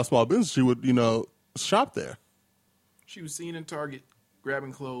so much about small business, she would, shop there. She was seen in Target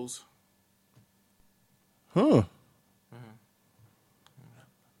grabbing clothes. Huh.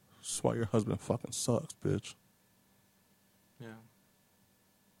 That's why your husband fucking sucks, bitch. Yeah.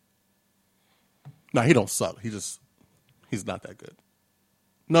 No, he don't suck. He's not that good.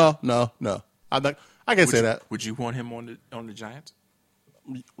 No. I can't say that. Would you want him on the Giants?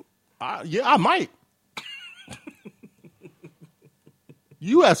 Yeah, I might.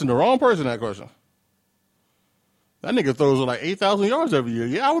 You asking the wrong person that question. That nigga throws like 8,000 yards every year.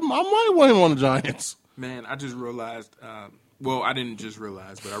 Yeah, I might want him on the Giants. Man, I just realized. Well, I didn't just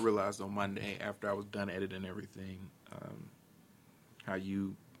realize, but I realized on Monday after I was done editing everything, how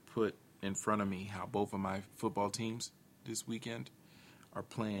you put in front of me how both of my football teams this weekend are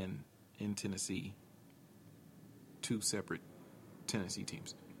playing in Tennessee. Two separate Tennessee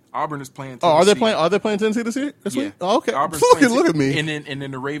teams. Auburn is playing Tennessee. Oh, are they playing Tennessee this year? This week? Oh, okay. Auburn's Fucking playing look at me. And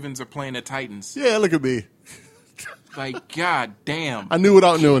then the Ravens are playing the Titans. Yeah, look at me. Like, god damn. I knew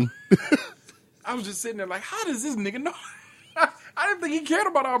without knowing. I was just sitting there like, how does this nigga know? I didn't think he cared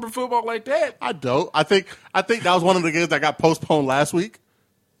about Auburn football like that. I don't. I think that was one of the games that got postponed last week.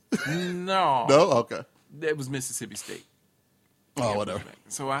 No. No? Okay. That was Mississippi State. Oh, whatever.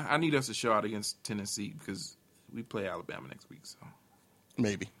 So I need us to show out against Tennessee because we play Alabama next week. So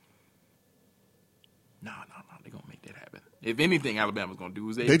Maybe. No. They're going to make that happen. If anything Alabama's going to do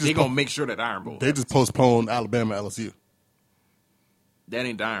is they're just going to make sure that Iron Bowl They happens. just postponed Alabama LSU. That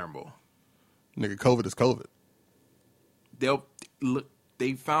ain't the Iron Bowl. Nigga, COVID is COVID.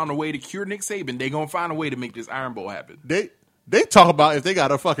 They found a way to cure Nick Saban. They're going to find a way to make this Iron Bowl happen. They talk about if they got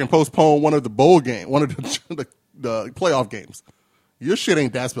to fucking postpone one of the bowl games, one of the playoff games. Your shit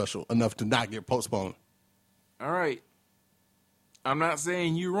ain't that special enough to not get postponed. All right. I'm not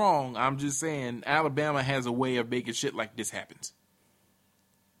saying you're wrong. I'm just saying Alabama has a way of making shit like this happens.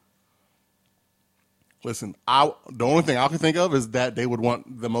 Listen, the only thing I can think of is that they would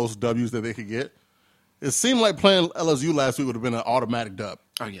want the most W's that they could get. It seemed like playing LSU last week would have been an automatic dub.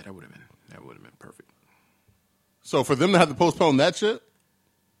 Oh yeah, that would have been perfect. So for them to have to postpone that shit,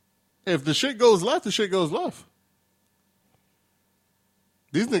 if the shit goes left, the shit goes left.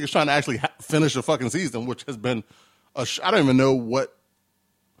 These niggas trying to actually finish a fucking season, which has been I don't even know what.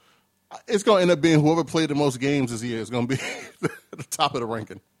 It's going to end up being whoever played the most games this year is going to be at the top of the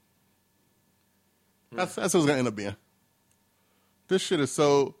ranking. That's what it's going to end up being. This shit is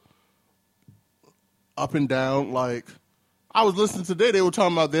so up and down. Like, I was listening today, they were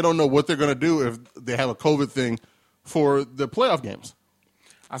talking about they don't know what they're going to do if they have a COVID thing for the playoff games.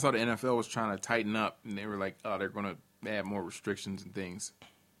 I saw the NFL was trying to tighten up, and they were like, oh, they're going to add more restrictions and things.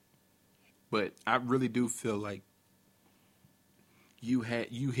 But I really do feel like you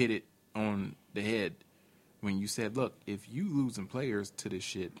hit it on the head when you said, look, if you losing players to this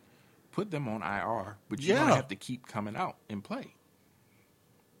shit, put them on IR, but you're Yeah. going to have to keep coming out and play.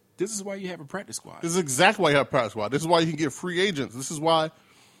 This is why you have a practice squad. This is exactly why you have a practice squad. This is why you can get free agents. This is why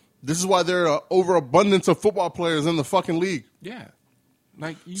there are overabundance of football players in the fucking league. Yeah.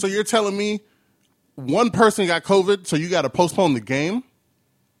 Like So you're telling me one person got COVID, so you got to postpone the game?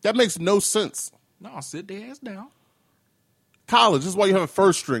 That makes no sense. no, sit their ass down. College, this is why you have a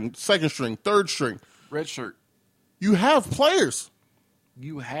first string, second string, third string. Red shirt. You have players.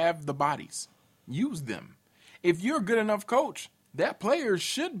 You have the bodies. Use them. If you're a good enough coach, that player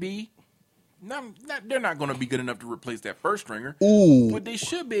should be. They're not going to be good enough to replace that first stringer. Ooh. But they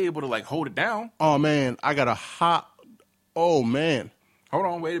should be able to like hold it down. Oh, man, I got a hot... Oh, man. Hold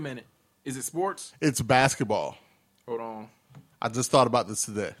on, wait a minute. Is it sports? It's basketball. Hold on. I just thought about this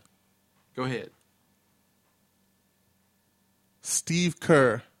today. Go ahead. Steve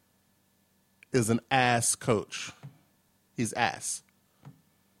Kerr is an ass coach. He's ass.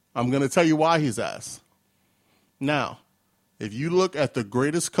 I'm going to tell you why he's ass. Now, if you look at the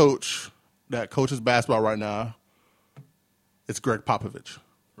greatest coach that coaches basketball right now, it's Greg Popovich.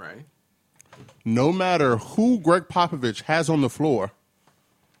 Right. No matter who Greg Popovich has on the floor,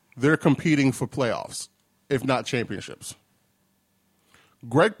 they're competing for playoffs, if not championships.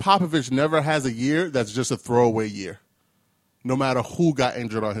 Greg Popovich never has a year that's just a throwaway year, no matter who got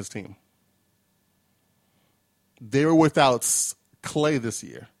injured on his team. They were without Clay this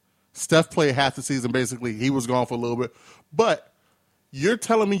year. Steph played half the season, basically. He was gone for a little bit. But you're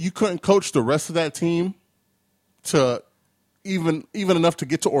telling me you couldn't coach the rest of that team to even enough to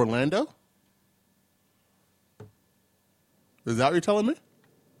get to Orlando? Is that what you're telling me?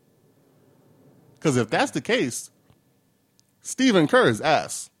 Because if that's the case, Stephen Kerr is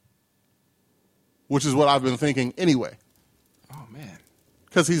ass, which is what I've been thinking anyway. Oh, man.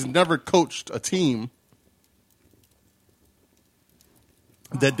 Because he's never coached a team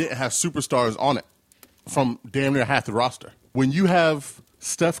that didn't have superstars on it from damn near half the roster. When you have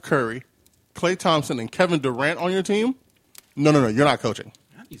Steph Curry, Klay Thompson, and Kevin Durant on your team, no, you're not coaching.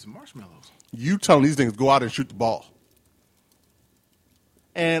 I need some marshmallows. You telling these niggas go out and shoot the ball.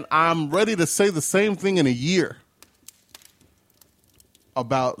 And I'm ready to say the same thing in a year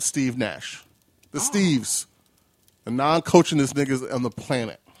about Steve Nash. The Steves. The non-coachingest niggas on the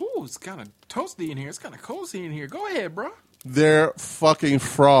planet. Ooh, it's kind of toasty in here. It's kind of cozy in here. Go ahead, bro. They're fucking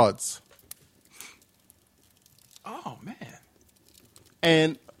frauds. Oh, man.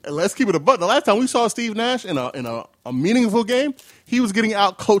 And let's keep it a buck. The last time we saw Steve Nash in a meaningful game, he was getting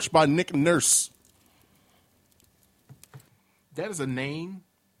out-coached by Nick Nurse. That is a name.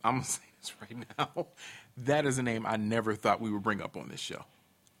 I'm going to say this right now. That is a name I never thought we would bring up on this show.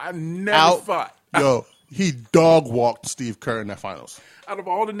 I never thought. Yo, he dog-walked Steve Kerr in that finals. Out of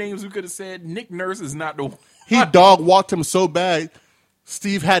all the names we could have said, Nick Nurse is not the one. He dog-walked him so bad,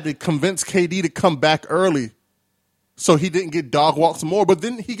 Steve had to convince KD to come back early so he didn't get dog-walked some more. But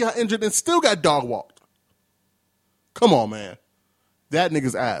then he got injured and still got dog-walked. Come on, man. That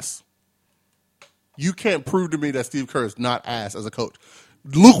nigga's ass. You can't prove to me that Steve Kerr is not ass as a coach.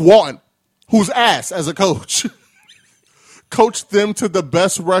 Luke Walton, who's ass as a coach, coached them to the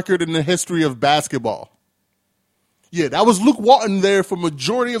best record in the history of basketball. Yeah, that was Luke Walton there for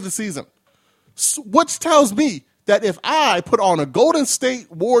majority of the season. Which tells me that if I put on a Golden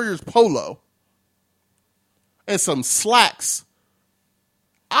State Warriors polo and some slacks,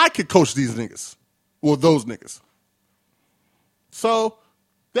 I could coach these niggas. Well, those niggas. So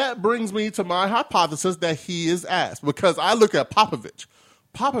that brings me to my hypothesis that he is ass. Because I look at Popovich.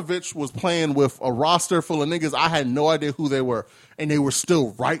 Popovich was playing with a roster full of niggas. I had no idea who they were. And they were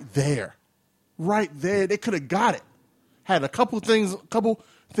still right there. Right there. They could have got it. Had a couple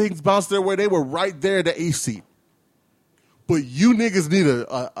things bounce their way. They were right there, the A seat. But you niggas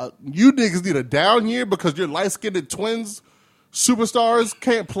need a down year because your light-skinned twins superstars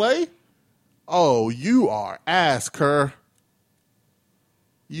can't play? Oh, you are ass, Kerr.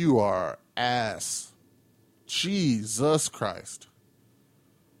 You are ass. Jesus Christ.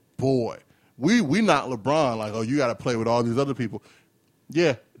 Boy, we not LeBron like, oh, you got to play with all these other people.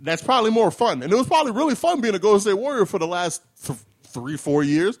 Yeah, that's probably more fun. And it was probably really fun being a Golden State Warrior for the last 3-4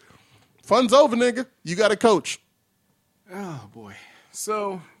 years. Fun's over, nigga. You got to coach. Oh, boy.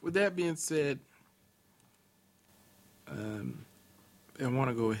 So, with that being said, I want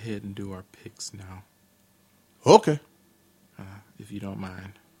to go ahead and do our picks now, Okay. if you don't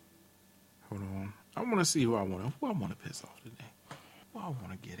mind. Hold on. I want to see who I want to piss off today. Who I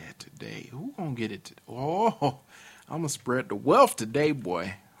want to get at today. Who going to get it today? Oh, I'm going to spread the wealth today,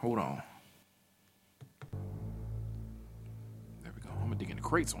 boy. Hold on. There we go. I'm going to dig in the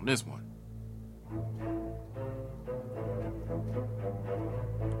crates on this one.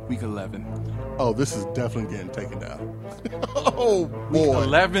 Week 11. Oh, this is definitely getting taken down. Oh, Week boy.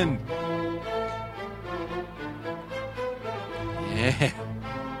 11. Yeah.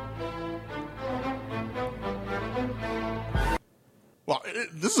 Well,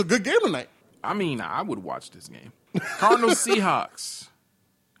 this is a good game tonight. I mean, I would watch this game. Cardinals Seahawks.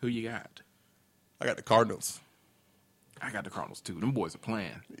 Who you got? I got the Cardinals. I got the Cardinals too. Them boys are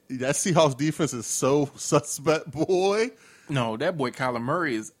playing. That Seahawks defense is so suspect, boy. No, that boy Kyler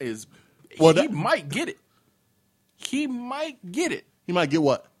Murray is Well, he that- might get it. He might get it. He might get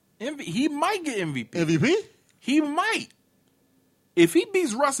what? He might get MVP. MVP? He might. If he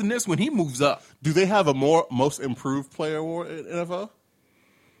beats Russ in this one, he moves up. Do they have a most improved player award in NFL?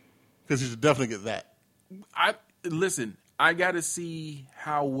 Because you should definitely get that. I got to see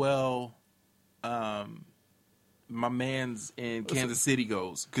how well my man's in Kansas City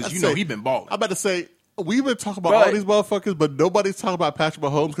goes, because he's been balling. I'm about to say, we've been talking about But- all these motherfuckers, but nobody's talking about Patrick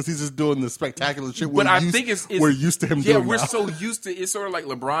Mahomes because he's just doing the spectacular shit. But I think it's we're used to him yeah, doing we're now. so used to it's sort of like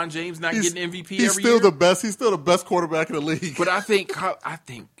LeBron James not He's- getting MVP he's every still year. the best. He's still the best quarterback in the league. But I'm telling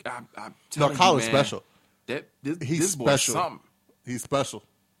Kyler's you, man, special. This He's boy is special. something. He's special.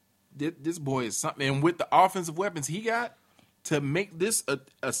 This boy is something, and with the offensive weapons he got to make this a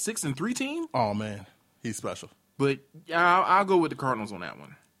 6-3 team. Oh man, he's special. But yeah, I'll go with the Cardinals on that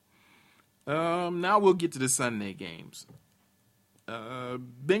one. Now we'll get to the Sunday games.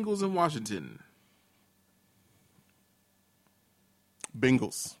 Bengals and Washington.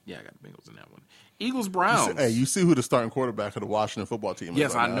 Bengals. Yeah, I got the Bengals in that one. Eagles Browns. Hey, you see who the starting quarterback of the Washington football team is?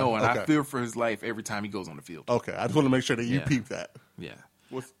 Yes, right I know, now? and Okay. I fear for his life every time he goes on the field. Okay, I just want to make sure that you Yeah. peep that. Yeah.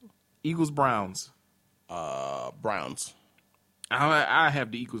 With Eagles Browns. Browns, I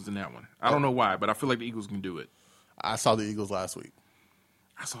have the Eagles in that one. I don't know why, but I feel like the Eagles can do it. I saw the Eagles last week.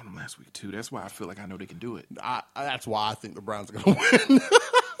 I saw them last week too. That's why I feel like I know they can do it. That's why I think the Browns are going to win.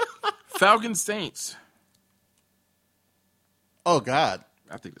 Falcons Saints. Oh God,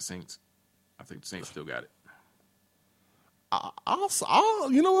 I think the Saints still got it.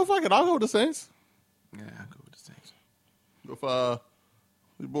 I'll you know what? Fuck it, I'll go with the Saints. Yeah, I'll go with the Saints. With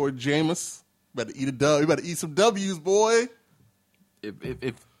your boy Jameis, better eat a dub. You better eat some W's, boy.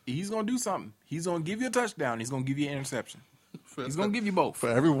 If he's gonna do something, he's gonna give you a touchdown. He's gonna give you an interception. He's gonna give you both. For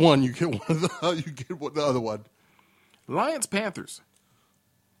every one, you get one. You get the other one. Lions Panthers.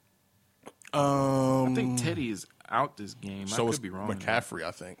 I think Teddy is out this game. So I is could be wrong. McCaffrey,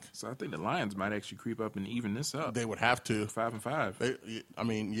 I think. So I think the Lions might actually creep up and even this up. They would have to. 5-5. I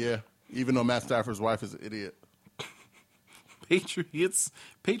mean, yeah. Even though Matt Stafford's wife is an idiot. Patriots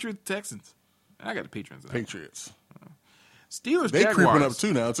Texans. I got the Patriots. Patriots. Steelers They Jaguars. creeping up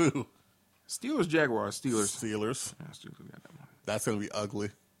too now too. Steelers Jaguars. Steelers. Steelers. Yeah, Steelers got that one. That's gonna be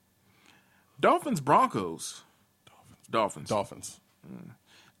ugly. Dolphins Broncos. Dolphins.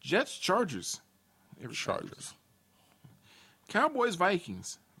 Jets Chargers. Chargers. Cowboys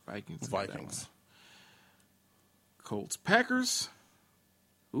Vikings. Vikings. Colts Packers.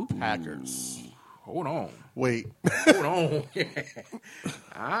 Ooh. Packers. Hold on. Wait. Hold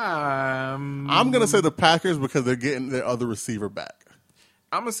on. I'm gonna say the Packers because they're getting their other receiver back.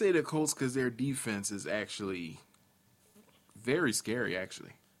 I'm gonna say the Colts because their defense is actually very scary.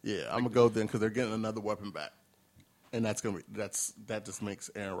 Actually, Yeah, I'm gonna go then because they're getting another weapon back, and that just makes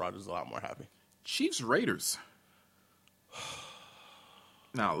Aaron Rodgers a lot more happy. Chiefs Raiders.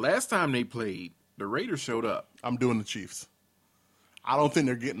 Now, last time they played, the Raiders showed up. I'm doing the Chiefs. I don't think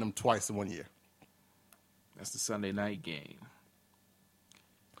they're getting them twice in 1 year. That's the Sunday night game.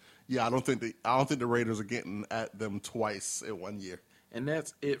 Yeah, I don't think the Raiders are getting at them twice in 1 year. And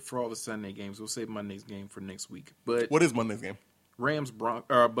that's it for all the Sunday games. We'll save Monday's game for next week. But What is Monday's game? Rams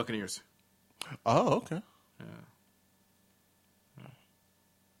Buccaneers. Oh, okay. Yeah.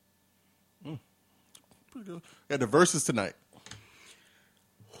 Pretty good. Yeah, the verses tonight.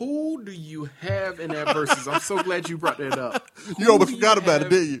 Who do you have in that versus? I'm so glad you brought that up. You almost Who do forgot about it,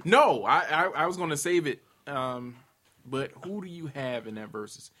 didn't you? No, I was going to save it. But who do you have in that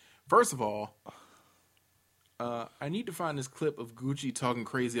versus? First of all, I need to find this clip of Gucci talking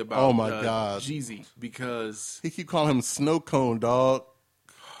crazy about Oh, my God. Jeezy because He keep calling him snow cone, dog.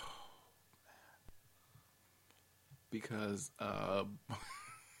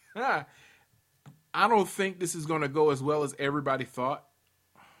 I don't think this is going to go as well as everybody thought.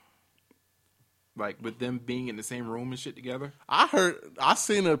 Like with them being in the same room and shit together. I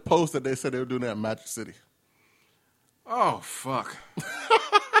seen a post that they said they were doing that in Magic City. Oh fuck!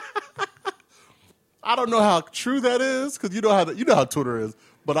 I don't know how true that is because you know how Twitter is.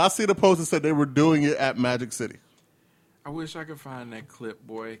 But I seen a post that said they were doing it at Magic City. I wish I could find that clip,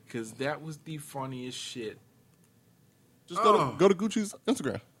 boy, because that was the funniest shit. Just go to Gucci's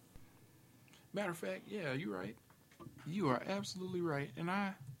Instagram. Matter of fact, yeah, you're right. You are absolutely right. And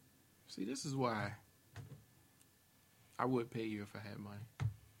see, this is why I would pay you if I had money.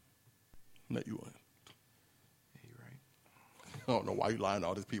 No, you wouldn't. Yeah, you're right. I don't know why you lying to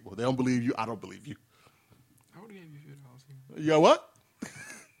all these people. They don't believe you. I don't believe you. I would have gave you $50. You know what?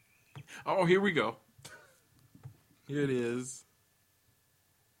 Oh, here we go. Here it is.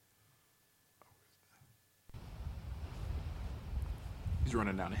 He's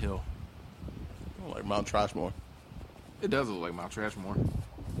running down the hill. Like Mount Trashmore. It does look like Mount Trashmore.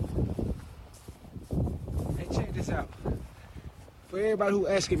 Hey, check this out. For everybody who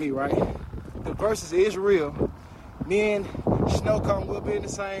asking me, right? The verses is real. Me and Snow Cone will be in the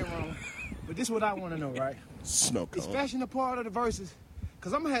same room. But this is what I want to know, right? Snow Is cone. fashion a part of the verses?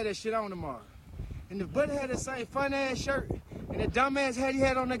 Because I'm going to have that shit on tomorrow. And if Buddy had that same fun-ass shirt and that dumbass hat he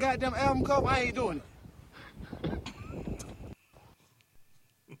had on the goddamn album cover, I ain't doing it.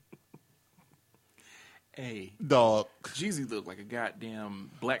 Hey, Dog. Jeezy looked like a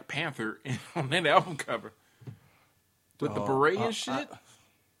goddamn Black Panther on that album cover. With the beret and shit.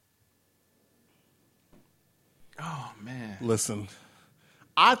 Oh, man. Listen,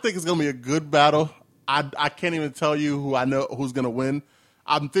 I think it's going to be a good battle. I can't even tell you who I know who's going to win.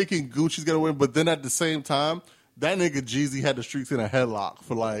 I'm thinking Gucci's going to win, but then at the same time, that nigga Jeezy had the streets in a headlock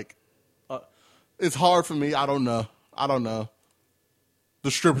for like, it's hard for me. I don't know. The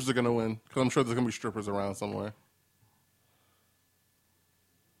strippers are going to win because I'm sure there's going to be strippers around somewhere.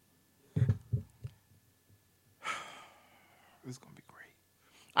 It's going to be great.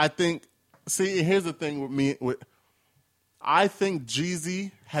 I think, see, here's the thing with me. I think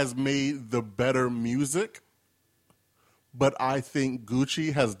Jeezy has made the better music, but I think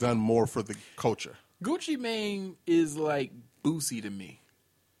Gucci has done more for the culture. Gucci Mane is like Boosie to me.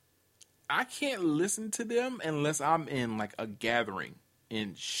 I can't listen to them unless I'm in like a gathering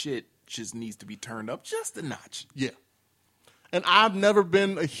and shit just needs to be turned up just a notch. Yeah. And I've never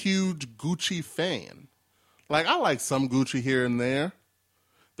been a huge Gucci fan. Like, I like some Gucci here and there.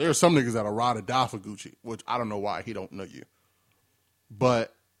 There are some niggas that'll ride or die for Gucci, which I don't know why he don't know you.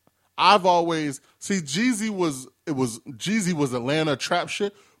 But I've always Jeezy was Atlanta trap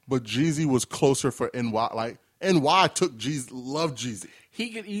shit, but Jeezy was closer for NY. Like NY took Jeezy, loved Jeezy. He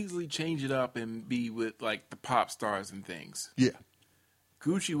could easily change it up and be with like the pop stars and things. Yeah.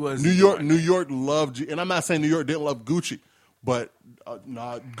 Gucci was New York loved Jeezy. And I'm not saying New York didn't love Gucci, but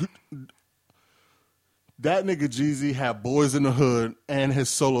that nigga Jeezy had Boys in the Hood and his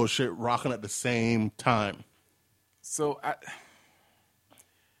solo shit rocking at the same time. So I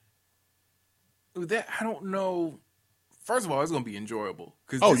don't know. First of all, it's going to be enjoyable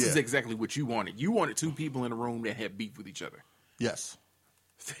because this is exactly what you wanted. You wanted two people in a room that had beef with each other. Yes.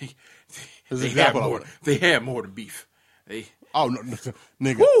 They had more than beef. No,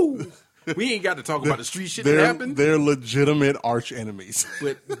 nigga. Woo! We ain't got to talk about the street shit that happened. They're legitimate arch enemies.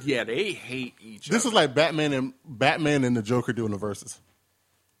 But yeah, they hate each other. This is like Batman and the Joker doing the verses.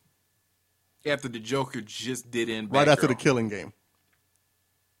 After the Joker just did in Batgirl. Right after the Killing Game.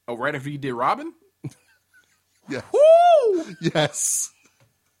 Oh, right after he did Robin? Yeah. Woo! Yes.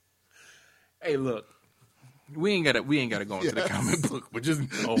 Hey, look. We ain't gotta go into the comic book, but just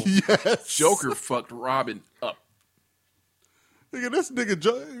know Yes. Joker fucked Robin up. Nigga, this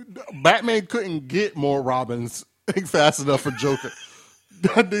nigga Batman couldn't get more Robins fast enough for Joker.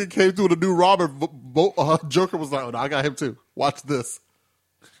 That nigga came through with a new Robin. Joker was like, "Oh, no, I got him too. Watch this."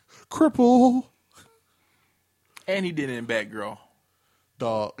 Cripple. And he did it in Batgirl.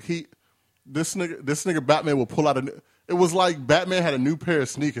 Dog, this nigga Batman will pull out it was like Batman had a new pair of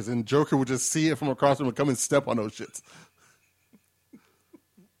sneakers and Joker would just see it from across the room and come and step on those shits.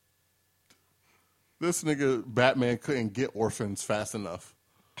 This nigga Batman couldn't get orphans fast enough.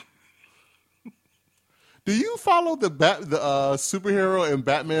 Do you follow the superhero and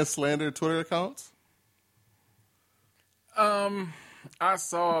Batman slander Twitter accounts? I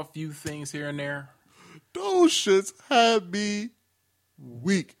saw a few things here and there. Those shits had me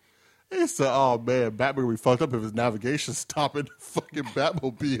weak. They said, "Oh man, Batman would be fucked up if his navigation stopping the fucking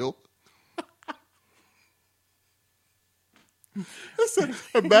Batmobile." They said,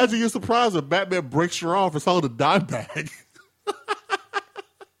 "Imagine you're surprised when Batman breaks your arm for selling a dime bag."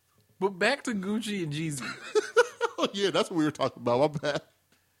 But back to Gucci and Jeezy. Oh yeah, that's what we were talking about. My bad.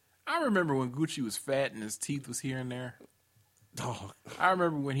 I remember when Gucci was fat and his teeth was here and there. Dog. I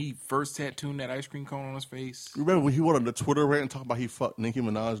remember when he first tattooed that ice cream cone on his face. Remember when he went on the Twitter rant and talked about he fucked Nicki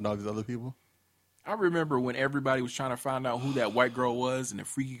Minaj and all these other people? I remember when everybody was trying to find out who that white girl was in the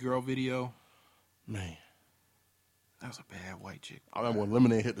Freaky Girl video. Man. That was a bad white chick. I remember when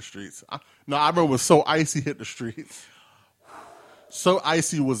Lemonade hit the streets. I remember when So Icy hit the streets. So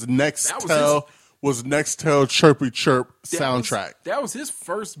Icy was That was Nextel Chirpy Chirp soundtrack. That was his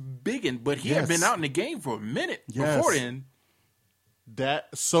first big one, but he had Yes. been out in the game for a minute Yes. before then.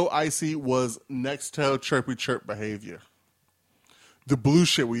 That So Icy was Nextel Chirpy Chirp behavior. The blue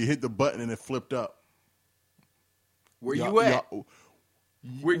shit where you hit the button and it flipped up. Where Y'all- you at? y'all-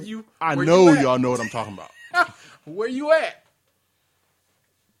 Where you? I where know you at? y'all know what I'm talking about. Where you at?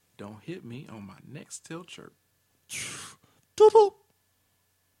 Don't hit me on my next tilt chirp. Doodle.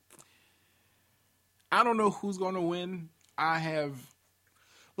 I don't know who's going to win.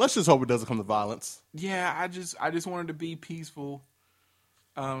 Let's just hope it doesn't come to violence. Yeah, I just wanted to be peaceful.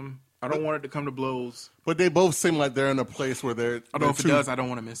 I don't want it to come to blows. But they both seem like they're in a place where Although if it does, I don't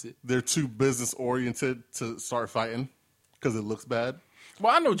want to miss it. they're too business oriented to start fighting because it looks bad.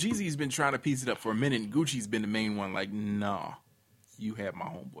 Well, I know Jeezy's been trying to piece it up for a minute, and Gucci's been the main one. Like, nah, you had my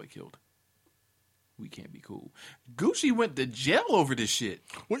homeboy killed. We can't be cool. Gucci went to jail over this shit.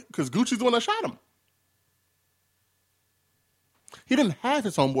 Because Gucci's the one that shot him. He didn't have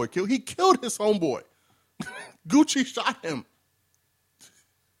his homeboy killed. He killed his homeboy. Gucci shot him.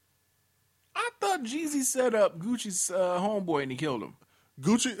 I thought Jeezy set up Gucci's homeboy and he killed him.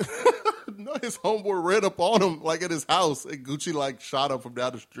 Gucci, no, his homeboy ran up on him like at his house, and Gucci like shot him from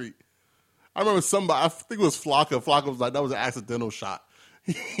down the street. I remember somebody, I think it was Flocka. Flocka was like, that was an accidental shot.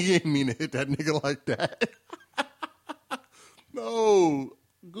 He didn't mean to hit that nigga like that. No,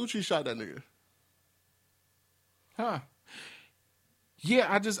 Gucci shot that nigga. Huh. Yeah,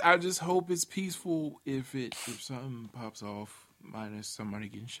 I just hope it's peaceful. If something pops off, minus somebody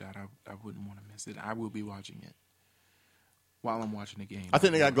getting shot, I wouldn't want to miss it. I will be watching it while I'm watching the game. I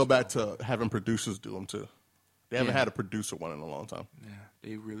think they got to go back to having producers do them too. They haven't had a producer one in a long time. Yeah,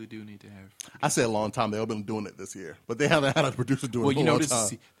 they really do need to have. I say a long time. They've been doing it this year, but they haven't had a producer do it Well, in you a know, long this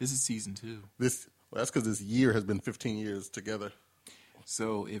time. is season 2. That's because this year has been 15 years together.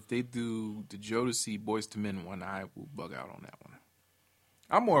 So if they do the Jodeci Boys to Men one, I will bug out on that one.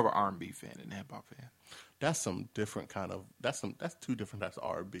 I'm more of an R&B fan than a hip hop fan. That's some different kind of. That's two different types of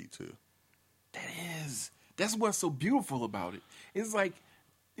R&B too. That is. That's what's so beautiful about it. It's like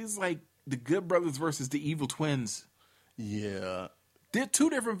the Good Brothers versus the Evil Twins. Yeah, They're two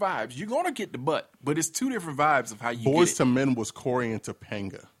different vibes. You're gonna get the butt, but it's two different vibes of how you Boys get it. to Men was Corey and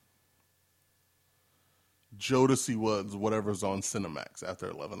Topanga. Jodeci was whatever's on Cinemax after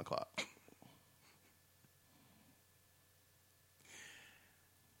 11 o'clock.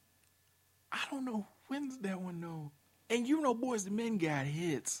 I don't know when's that one though. And you know, Boys to Men got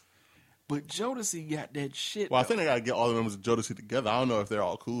hits, but Jodeci got that shit. Well, I though. think they got to get all the members of Jodeci together. I don't know if they're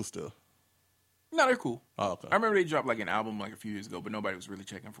all cool still. No, they're cool. Oh, okay. I remember they dropped like an album like a few years ago, but nobody was really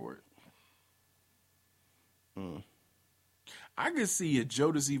checking for it. I could see a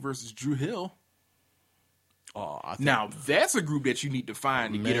Jodeci versus Drew Hill. Oh, I think, Now that's a group that you need to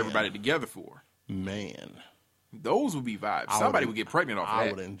find to Man. get everybody together for. man, Those would be vibes. I Somebody would- would get pregnant off I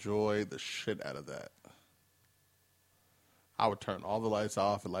of would that. enjoy the shit out of that. I would turn all the lights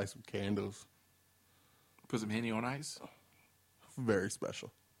off and light some candles. Put some Henny on ice. Very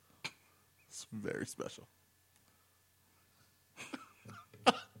special. It's very special.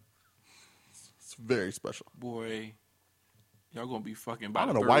 It's very special. Boy, y'all gonna be fucking by I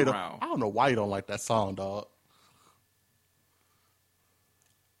the don't know third why you don't, round. I don't know why you don't like that song, dog.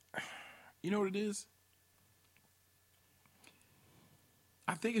 You know what it is?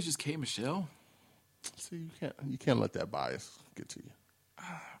 I think it's just K. Michelle. See, you can't let that bias get to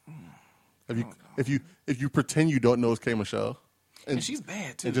you. If you pretend you don't know it's K. Michelle, And she's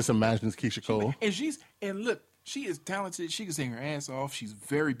bad too. and just imagine it's Keisha Cole, And look, she is talented. She can sing her ass off. She's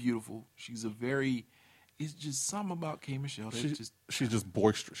very beautiful. It's just something about K. Michelle that she's just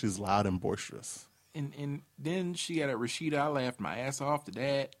boisterous. She's loud and boisterous. and then she got a Rashida. I laughed my ass off to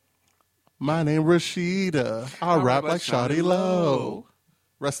that. My name Rashida. I rap like Shawty Low.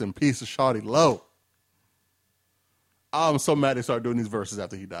 Rest in peace to Shawty Low. I'm so mad they started doing these verses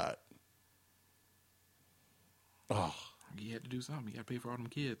after he died. Oh, You had to do something. You got to pay for all them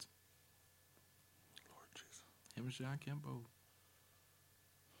kids. Lord Jesus. Him and Sean Kempo.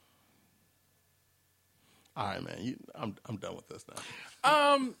 All right, man. I'm done with this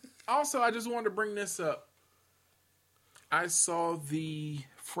now. Also, I just wanted to bring this up. I saw the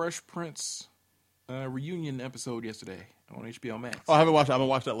Fresh Prince reunion episode yesterday on HBO Max. Oh, I haven't watched it. I'm gonna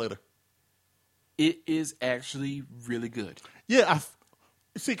watch that later. It is actually really good. Yeah,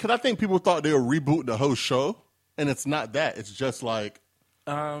 see, because I think people thought they were rebooting the whole show, and it's not that. It's just like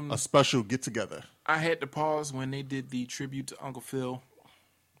a special get together. I had to pause when they did the tribute to Uncle Phil.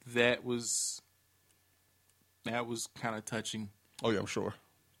 That was kind of touching. Oh yeah, I'm sure.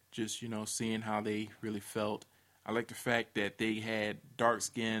 Just seeing how they really felt. I like the fact that they had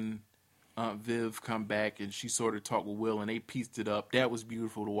dark-skinned Viv come back, and she sort of talked with Will, and they pieced it up. That was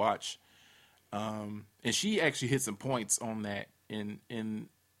beautiful to watch. And she actually hit some points on that. And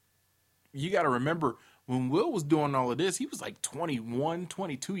you got to remember, when Will was doing all of this, he was like 21,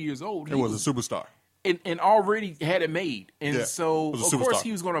 22 years old. He was a superstar. And already had it made. And Yeah, so, was of a course, superstar.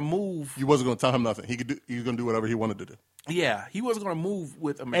 he was going to move. You wasn't going to tell him nothing. He was going to do whatever he wanted to do. Yeah, he wasn't going to move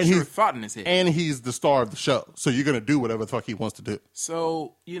with a And mature thought in his head. And he's the star of the show. So you're going to do whatever the fuck he wants to do.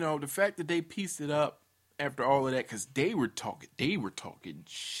 So, the fact that they pieced it up after all of that, because they were talking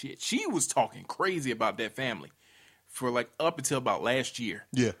shit. She was talking crazy about that family for like up until about last year.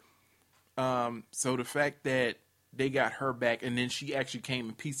 Yeah. So the fact that they got her back, and then she actually came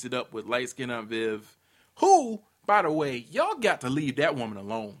and pieced it up with light-skinned Aunt Viv, who, by the way, y'all got to leave that woman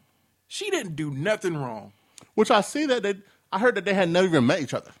alone. She didn't do nothing wrong. Which I see that I heard that they had never even met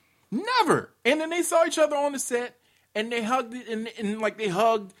each other. Never. And then they saw each other on the set, and they hugged it, and like they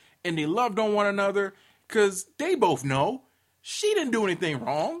hugged, and they loved on one another, because they both know she didn't do anything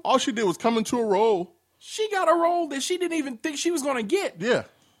wrong. All she did was come into a role. She got a role that she didn't even think she was going to get. Yeah.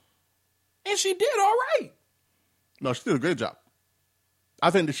 And she did all right. No, she did a great job.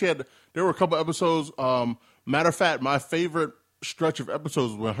 I think that there were a couple episodes. Matter of fact, my favorite stretch of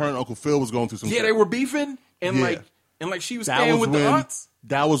episodes was when her and Uncle Phil was going through some shit. Yeah, they were beefing, and Yeah. like she was staying with the aunts.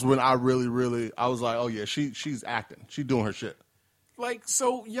 That was when I really, I was like, oh yeah, she's acting. She's doing her shit. Like,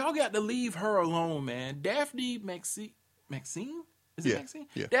 so y'all got to leave her alone, man. Daphne Maxine? Is it Yeah, Maxine?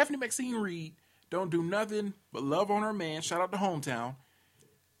 yeah. Daphne Maxine Reed don't do nothing but love on her man. Shout out to Hometown.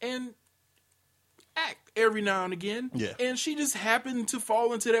 And act every now and again. Yeah. And she just happened to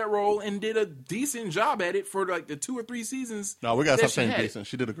fall into that role and did a decent job at it for like the 2 or 3 seasons. No, we got to that stop she saying had it. decent.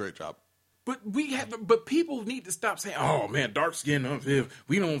 She did a great job. But people need to stop saying, "Oh man, dark skin,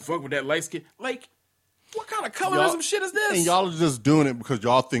 we don't fuck with that light skin." Like, what kind of colorism shit is this? And y'all are just doing it because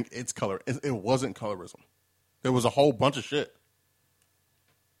y'all think it's color. It wasn't colorism. There was a whole bunch of shit.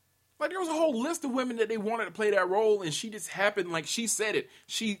 Like, there was a whole list of women that they wanted to play that role, and she just happened, like she said it.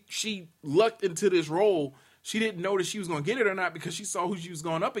 She lucked into this role. She didn't know that she was going to get it or not because she saw who she was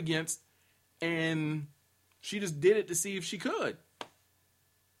going up against, and she just did it to see if she could.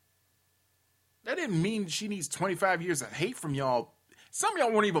 That didn't mean she needs 25 years of hate from y'all. Some of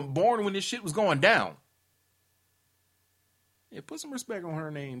y'all weren't even born when this shit was going down. Yeah, put some respect on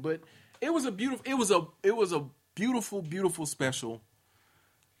her name, but it was a beautiful special.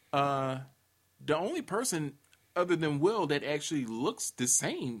 The only person other than Will that actually looks the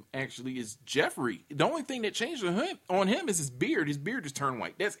same actually is Jeffrey. The only thing that changed on him is his beard. His beard just turned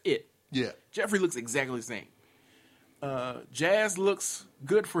white. That's it. Yeah. Jeffrey looks exactly the same. Jazz looks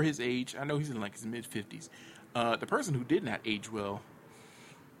good for his age. I know he's in like his mid-50s. The person who did not age well.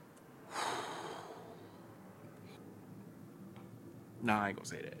 Nah, I ain't gonna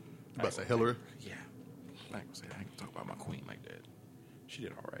say that. You about to say Hillary? Yeah. I ain't gonna say that. I ain't gonna talk about my queen like that. She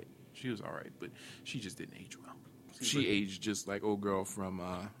did all right. She was all right, but she just didn't age well. She aged just like old girl from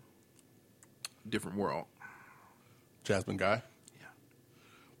Different World. Jasmine Guy? Yeah.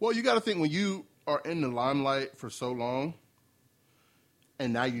 Well, you got to think when you are in the limelight for so long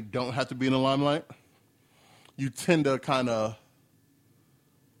and now you don't have to be in the limelight, you tend to kind of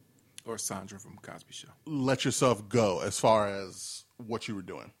Or Sandra from Cosby Show. let yourself go as far as what you were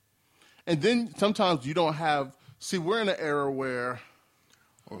doing. And then sometimes you don't have... See, we're in an era where...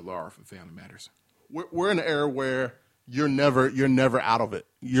 Or Laura from Family Matters. We're in an era where you're never out of it.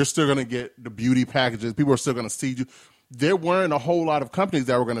 You're still going to get the beauty packages. People are still going to see you. There weren't a whole lot of companies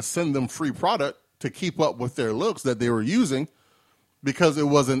that were going to send them free product to keep up with their looks that they were using because it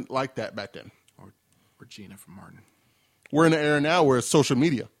wasn't like that back then. Or Gina from Martin. We're in an era now where it's social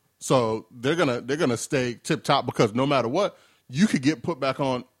media. So they're gonna stay tip top because no matter what, you could get put back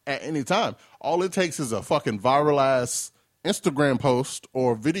on at any time. All it takes is a fucking viral ass Instagram post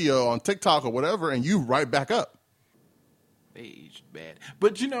or video on TikTok or whatever, and you right back up. They aged bad,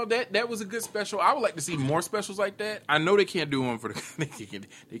 but that was a good special. I would like to see more specials like that. I know they can't do one for the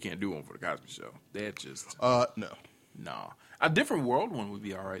they can't do one for the Cosby Show. That just No. A Different World one would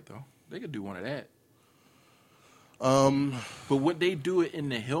be all right though. They could do one of that. But would they do it in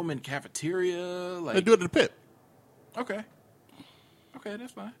the Hillman cafeteria? Like, They do it at the pit. Okay,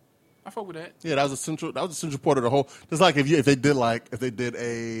 that's fine. I fuck with that. Yeah, that was a central part of the whole. Just like if they did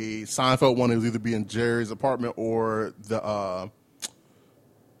a Seinfeld one, it would either be in Jerry's apartment or the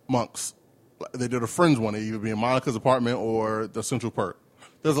Monks. They did a Friends one, it would either be in Monica's apartment or the Central Perk.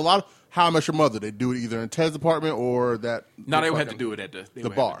 There's a lot of How I Met Your Mother. They do it either in Ted's apartment or that. No, they would have to do it at the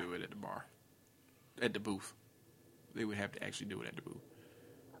bar. Have to do it at the bar, at the booth. They would have to actually do it at the booth.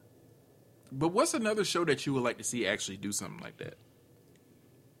 But what's another show that you would like to see actually do something like that?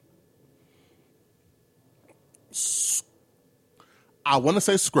 I want to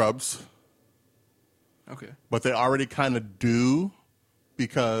say Scrubs, Okay. but they already kind of do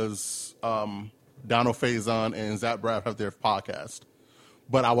because Donald Faison and Zach Braff have their podcast.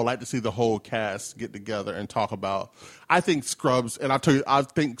 But I would like to see the whole cast get together and talk about. I think Scrubs, and I tell you, I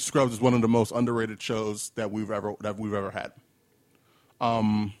think Scrubs is one of the most underrated shows that we've ever had.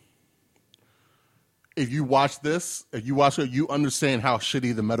 If you watch this, if you watch it, you understand how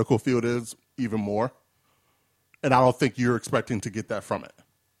shitty the medical field is even more. And I don't think you're expecting to get that from it.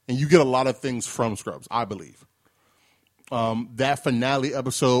 And you get a lot of things from Scrubs, I believe. That finale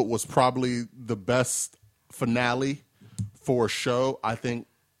episode was probably the best finale for a show I think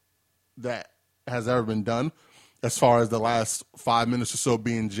that has ever been done, as far as the last 5 minutes or so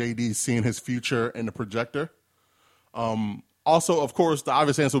being JD seeing his future in the projector. Also, of course, the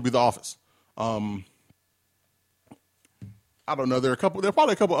obvious answer would be The Office. I don't know. There are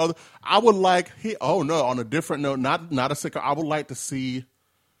probably a couple other. I would like. On a different note, not a sitcom. I would like to see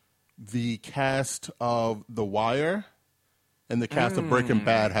the cast of The Wire and the cast of Breaking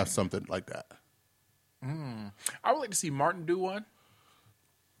Bad have something like that. I would like to see Martin do one.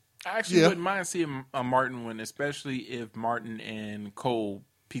 I actually wouldn't mind seeing a Martin one, especially if Martin and Cole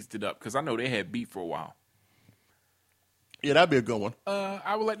pieced it up, because I know they had beef for a while. Yeah, that'd be a good one.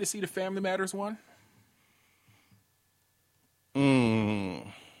 I would like to see the Family Matters one.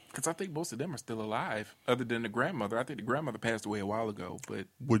 Because I think most of them are still alive, other than the grandmother. I think the grandmother passed away a while ago. But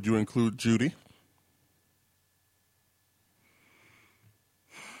would you include Judy?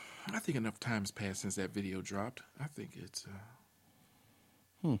 I think enough time's passed since that video dropped. I think it's...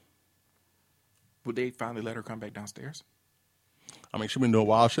 Would they finally let her come back downstairs? I mean, she's been doing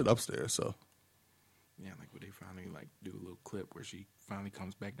wild shit upstairs, so... Yeah, like would they finally do a little clip where she finally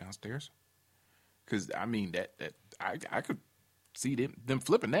comes back downstairs? Because, I mean, I could see them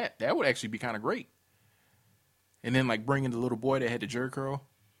flipping that. That would actually be kind of great. And then, bringing the little boy that had the jerk curl.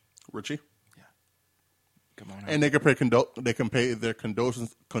 Richie? Yeah. Come on. And they can pay their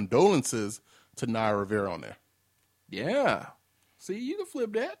condolences to Naya Rivera on there. Yeah. See, you can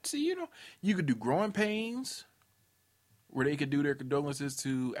flip that. See, you could do Growing Pains, where they could do their condolences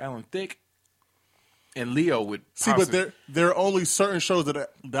to Alan Thicke, and Leo would. See, but there are only certain shows that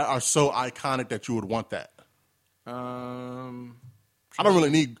are so iconic that you would want that. I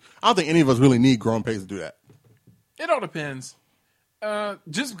don't think any of us really need Growing Pains to do that. It all depends.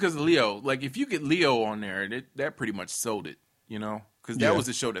 Just because of Leo, if you get Leo on there, that pretty much sold it, because that was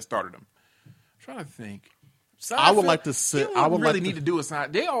the show that started them. I'm trying to think. Seinfeld, I would like to sit. I would really like need to do a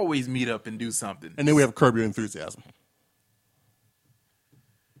sign. They always meet up and do something. And then we have Curb Your Enthusiasm,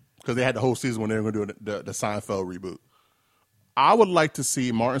 because they had the whole season when they were going to do the Seinfeld reboot. I would like to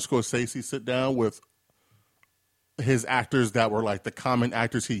see Martin Scorsese sit down with his actors that were the common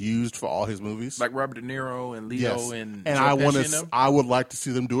actors he used for all his movies, like Robert De Niro and Leo and I would like to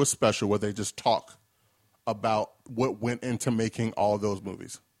see them do a special where they just talk about what went into making all of those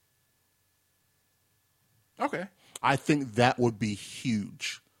movies. Okay. I think that would be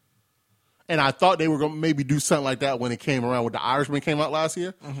huge. And I thought they were going to maybe do something like that when it came around when The Irishman came out last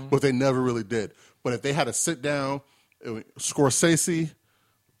year, but they never really did. But if they had to sit down, Scorsese,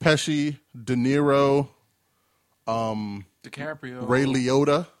 Pesci, De Niro, DiCaprio, Ray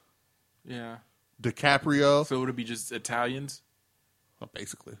Liotta, yeah, DiCaprio. So would it be just Italians?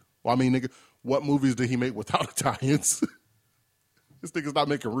 Basically. Well, I mean, nigga, what movies did he make without Italians? This nigga's not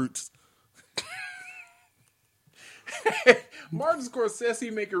making Roots. Martin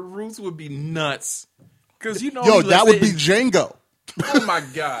Scorsese making Roots would be nuts. Because that would be Django. Oh my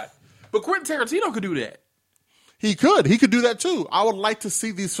God. But Quentin Tarantino could do that. He could do that too. I would like to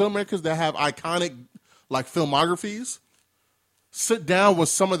see these filmmakers that have iconic filmographies sit down with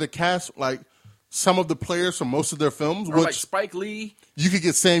some of the cast, some of the players from most of their films. Or which Spike Lee. You could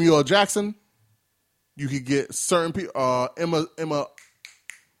get Samuel L. Jackson. You could get certain people, Emma,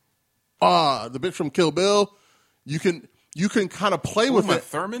 the bitch from Kill Bill. You can kind of play with it. Uma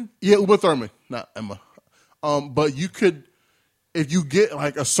Thurman? Yeah, Uma Thurman, not Emma. But you could, if you get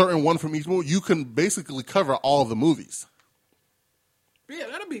a certain one from each movie, you can basically cover all of the movies. Yeah,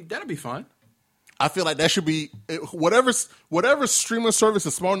 that'd be fun. I feel like that should be whatever streaming service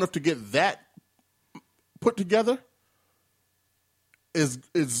is smart enough to get that put together.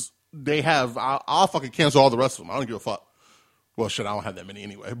 Is they have? I'll fucking cancel all the rest of them. I don't give a fuck. Well, shit, I don't have that many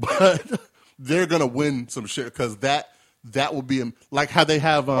anyway, but they're gonna win some shit because that will be how they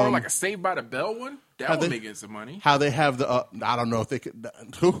have or a Saved by the Bell one. That would make it some money. How they have the I don't know if they could.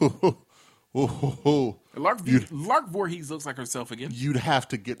 Lark Voorhees looks like herself again. You'd have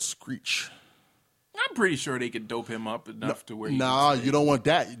to get Screech. I'm pretty sure they could dope him up enough to where he Nah, can stay. you don't want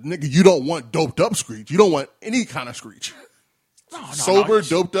that. Nigga, you don't want doped up Screech. You don't want any kind of Screech. No, Sober, he should-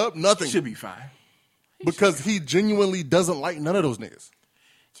 doped up, nothing. Should be fine. Because he genuinely doesn't like none of those niggas.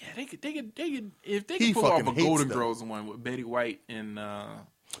 Yeah, they could. If they He could pull off fucking a hates Golden them. Girls one with Betty White and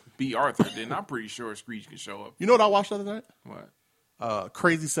B. Arthur, then I'm pretty sure Screech can show up. You know what I watched the other night? What?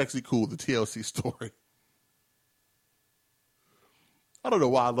 Crazy Sexy Cool, the TLC story. I don't know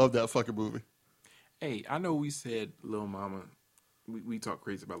why I love that fucking movie. Hey, I know we said Lil Mama. We talked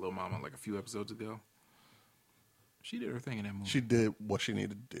crazy about Lil Mama like a few episodes ago. She did her thing in that movie. She did what she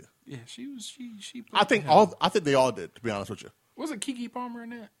needed to do. Yeah, she was. She. I think they all did, to be honest with you. Was it Keke Palmer in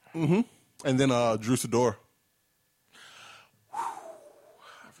that? And then Drew Sidor.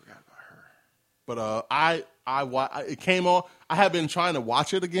 I forgot about her. But it came on. I have been trying to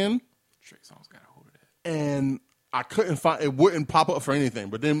watch it again, Trey Songz got a hold of that. and I couldn't find it. Wouldn't pop up for anything.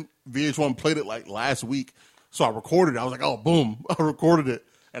 But then VH1 played it like last week, so I recorded it. I was like, oh, boom, I recorded it,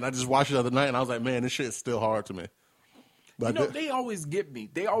 and I just watched it the other night, and I was like, man, this shit is still hard to me. But You know, they always get me.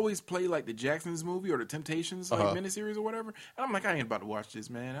 They always play like the Jacksons movie or the Temptations like miniseries or whatever. And I'm like, I ain't about to watch this,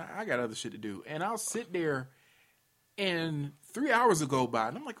 man. I got other shit to do. And I'll sit there, and 3 hours will go by,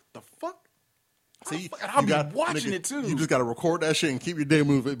 and I'm like, what the fuck? see, I'll be watching it too. You just got to record that shit and keep your day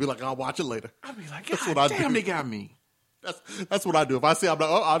moving. Be like, I'll watch it later. I'll be like, That's God what I damn, do. they got me. That's what I do. If I see, I'm like,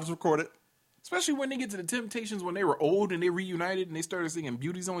 oh, I'll just record it. Especially when they get to the Temptations when they were old and they reunited and they started singing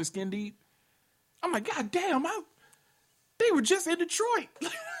Beauty's Only Skin Deep. I'm like, God damn, they were just in Detroit.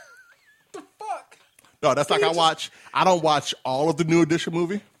 The fuck? No, that's like I don't watch all of the New Edition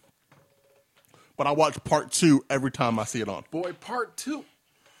movie, but I watch part 2 every time I see it on. Boy, part 2.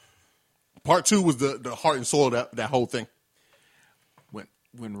 Part 2 was the heart and soul of that whole thing.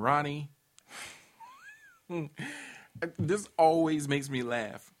 When Ronnie, this always makes me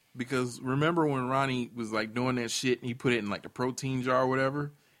laugh because remember when Ronnie was like doing that shit and he put it in like the protein jar or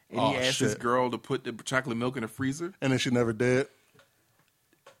whatever, and he asked his shit. girl to put the chocolate milk in the freezer. And then she never did.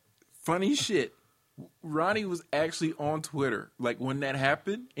 Funny shit. Ronnie was actually on Twitter like when that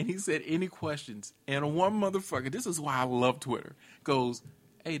happened, and he said any questions, and one motherfucker, this is why I love Twitter, goes,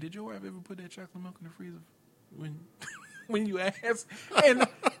 hey, did your wife ever put that chocolate milk in the freezer when you asked?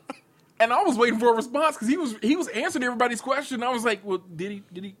 And I was waiting for a response because he was answering everybody's question. I was like, well, did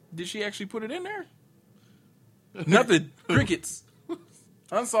she actually put it in there? Nothing. Crickets.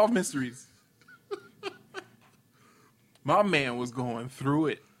 Unsolved mysteries. My man was going through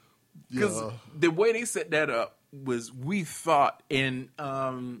it. Because the way they set that up was we thought, and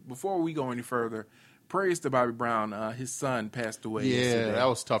before we go any further, praise to Bobby Brown. His son passed away yesterday. that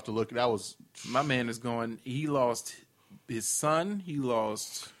was tough to look at. That was. My man is going, he lost his son, he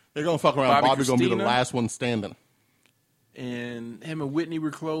lost, They're going to fuck around. Bobby Bobby's going to be the Christina. last one standing. and him and Whitney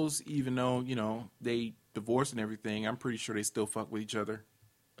were close, even though, you know, they divorced and everything. I'm pretty sure they still fuck with each other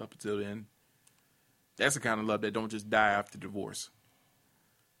up until then. That's the kind of love that don't just die after divorce.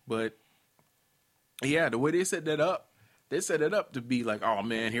 But yeah, the way they set that up to be like, oh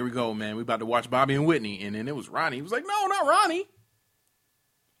man, here we go, man. We about to watch Bobby and Whitney. And then it was Ronnie. He was like, no, not Ronnie.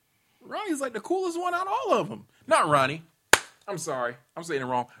 Ronnie's like the coolest one out of all of them. Not Ronnie. I'm sorry. I'm saying it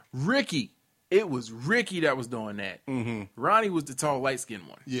wrong. Ricky. It was Ricky that was doing that. Mm-hmm. Ronnie was the tall, light-skinned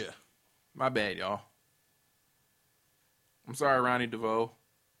one. Yeah. My bad, y'all. I'm sorry, Ronnie DeVoe.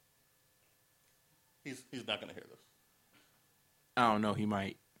 He's not going to hear this. I don't know. He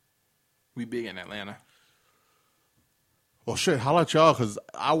might. We big in Atlanta. Well, shit, how about y'all? Because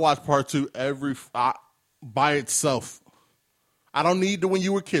I watch part 2 by itself. I don't need the when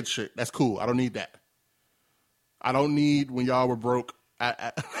you were kids shit. That's cool. I don't need that. I don't need when y'all were broke.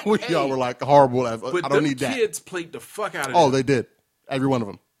 When y'all were like horrible. I don't need that. Kids played the fuck out of Oh, them. they did. Every one of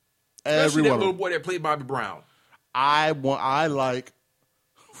them. Especially that Every one little of them. boy that played Bobby Brown. I like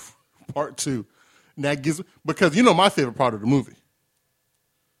part 2. And that gives, because you know my favorite part of the movie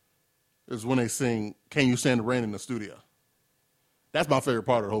is when they sing "Can You Stand the Rain" in the studio. That's my favorite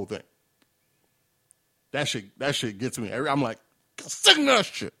part of the whole thing. That shit gets me. I'm like, sing that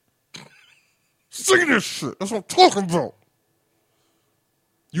shit. Sing this shit. That's what I'm talking about.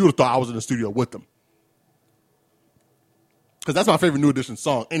 You would have thought I was in the studio with them. Because that's my favorite New Edition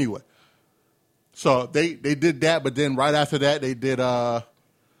song anyway. So they did that, but then right after that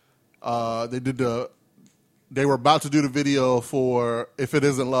they were about to do the video for If It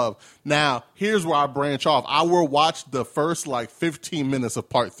Isn't Love. Now, here's where I branch off. I will watch the first 15 minutes of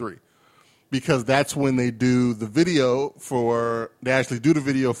part 3. Because that's when they do the video for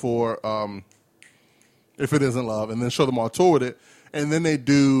If It Isn't Love, and then show them on tour with it. And then they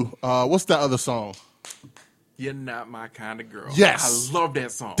do, what's that other song? You're Not My Kind of Girl. Yes. I love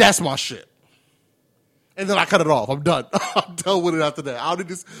that song. That's my shit. And then I cut it off. I'm done. I'm done with it after that. I don't need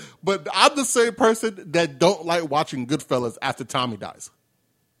this. But I'm the same person that don't like watching Goodfellas after Tommy dies.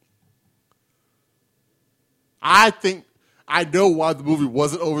 I think I know why the movie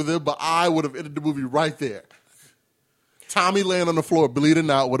wasn't over there, but I would have ended the movie right there. Tommy laying on the floor, bleeding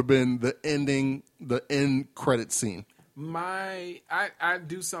out, would have been the end credit scene. I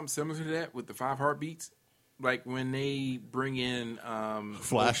do something similar to that with the 5 Heartbeats. Like when they bring in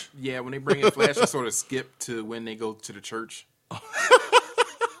Flash. When they bring in Flash, I sort of skip to when they go to the church. I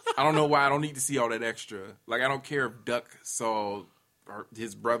don't know why I don't need to see all that extra. Like I don't care if Duck saw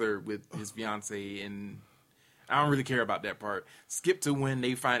his brother with his fiance, and I don't really care about that part. Skip to when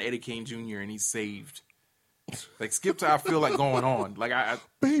they find Eddie Kane Jr. and he's saved. Like skip to I feel like going on. Like I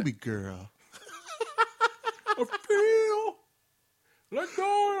baby girl. I feel like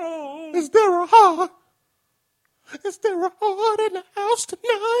going on. Is there a heart? Is there a heart in the house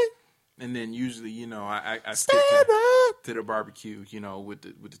tonight? And then usually, I skip to the barbecue, with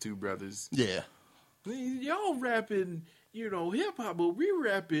the two brothers. Yeah. Y'all rapping, hip hop, but we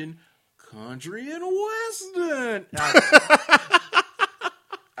rapping country and western.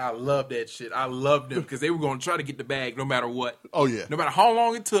 I love that shit. I love them because they were going to try to get the bag no matter what. Oh yeah. No matter how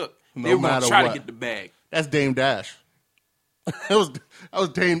long it took, they were going to try to get the bag. That's Dame Dash. that was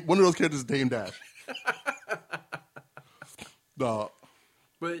Dame. One of those characters is Dame Dash. No.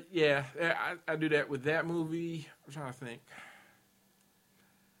 But yeah, I do that with that movie. I'm trying to think.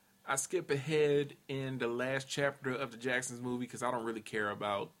 I skip ahead in the last chapter of the Jacksons movie because I don't really care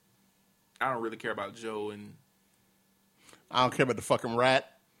about Joe, and I don't care about the fucking rat.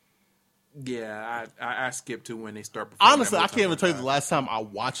 Yeah, I skip to when they start performing. Honestly, I can't even tell you the last time I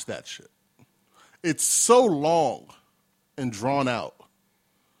watched that shit. It's so long and drawn out.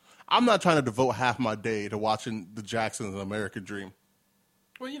 I'm not trying to devote half my day to watching the Jacksons and American Dream.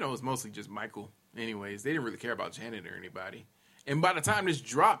 Well, it's mostly just Michael. Anyways, they didn't really care about Janet or anybody. And by the time this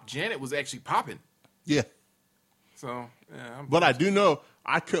dropped, Janet was actually popping. Yeah. So, yeah. But I do know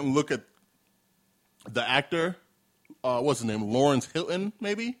I couldn't look at the actor. What's his name? Lawrence Hilton,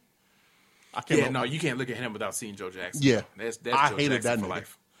 maybe? No, you can't look at him without seeing Joe Jackson. Yeah. That's I Joe hated Jackson that for nigga.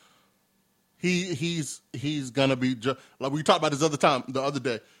 life. He's gonna be like we talked about this the other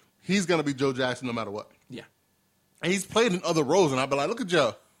day. He's gonna be Joe Jackson no matter what. Yeah. And he's played in other roles, and I'd be like, look at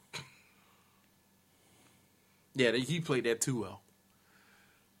Joe. Yeah, he played that too well.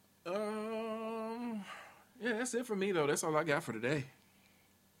 Yeah, that's it for me though. That's all I got for today.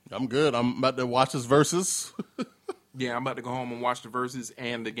 I'm good. I'm about to watch his verses. Yeah, I'm about to go home and watch the verses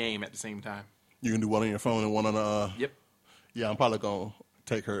and the game at the same time. You can do one on your phone and one on Yep. Yeah, I'm probably gonna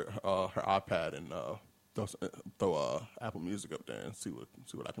take her iPad and throw Apple Music up there and see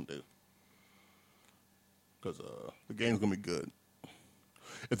what I can do. Because the game's gonna be good.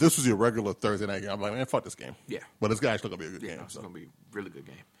 If this was your regular Thursday night game, I'm like, man, fuck this game. Yeah. But it's actually gonna be a good game. It's gonna be a really good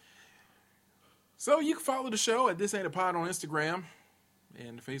game. So you can follow the show at This Ain't a Pod on Instagram,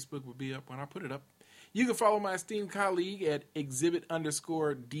 and Facebook will be up when I put it up. You can follow my esteemed colleague at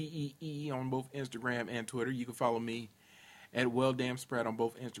exhibit_DEE on both Instagram and Twitter. You can follow me at WellDamnSpread on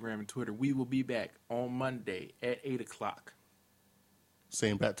both Instagram and Twitter. We will be back on Monday at 8 o'clock.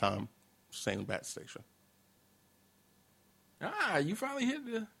 Same bat time, same bat station. You finally hit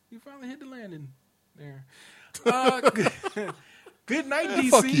the landing there. Good night, DC.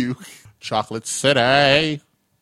 Fuck you. Chocolate City.